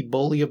beat the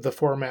bully of the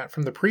format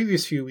from the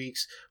previous few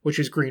weeks, which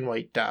is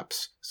Green-White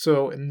Depths.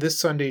 So, in this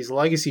Sunday's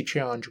Legacy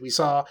Challenge, we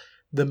saw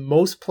the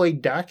most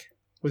played deck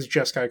was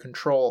Jeskai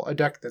Control, a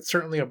deck that's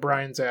certainly up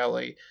Brian's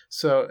alley.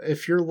 So,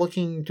 if you're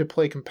looking to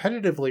play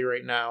competitively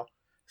right now,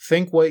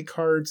 think white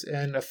cards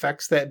and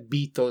effects that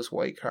beat those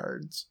white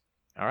cards.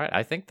 All right,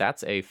 I think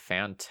that's a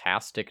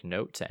fantastic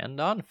note to end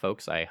on.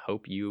 Folks, I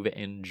hope you've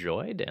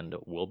enjoyed, and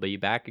we'll be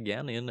back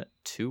again in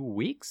 2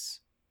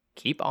 weeks.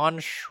 Keep on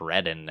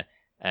shredding,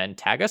 and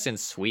tag us in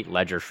sweet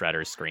Ledger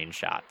Shredder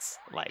screenshots.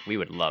 Like, we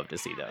would love to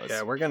see those.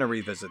 Yeah, we're going to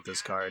revisit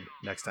this card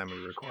next time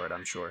we record,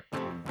 I'm sure.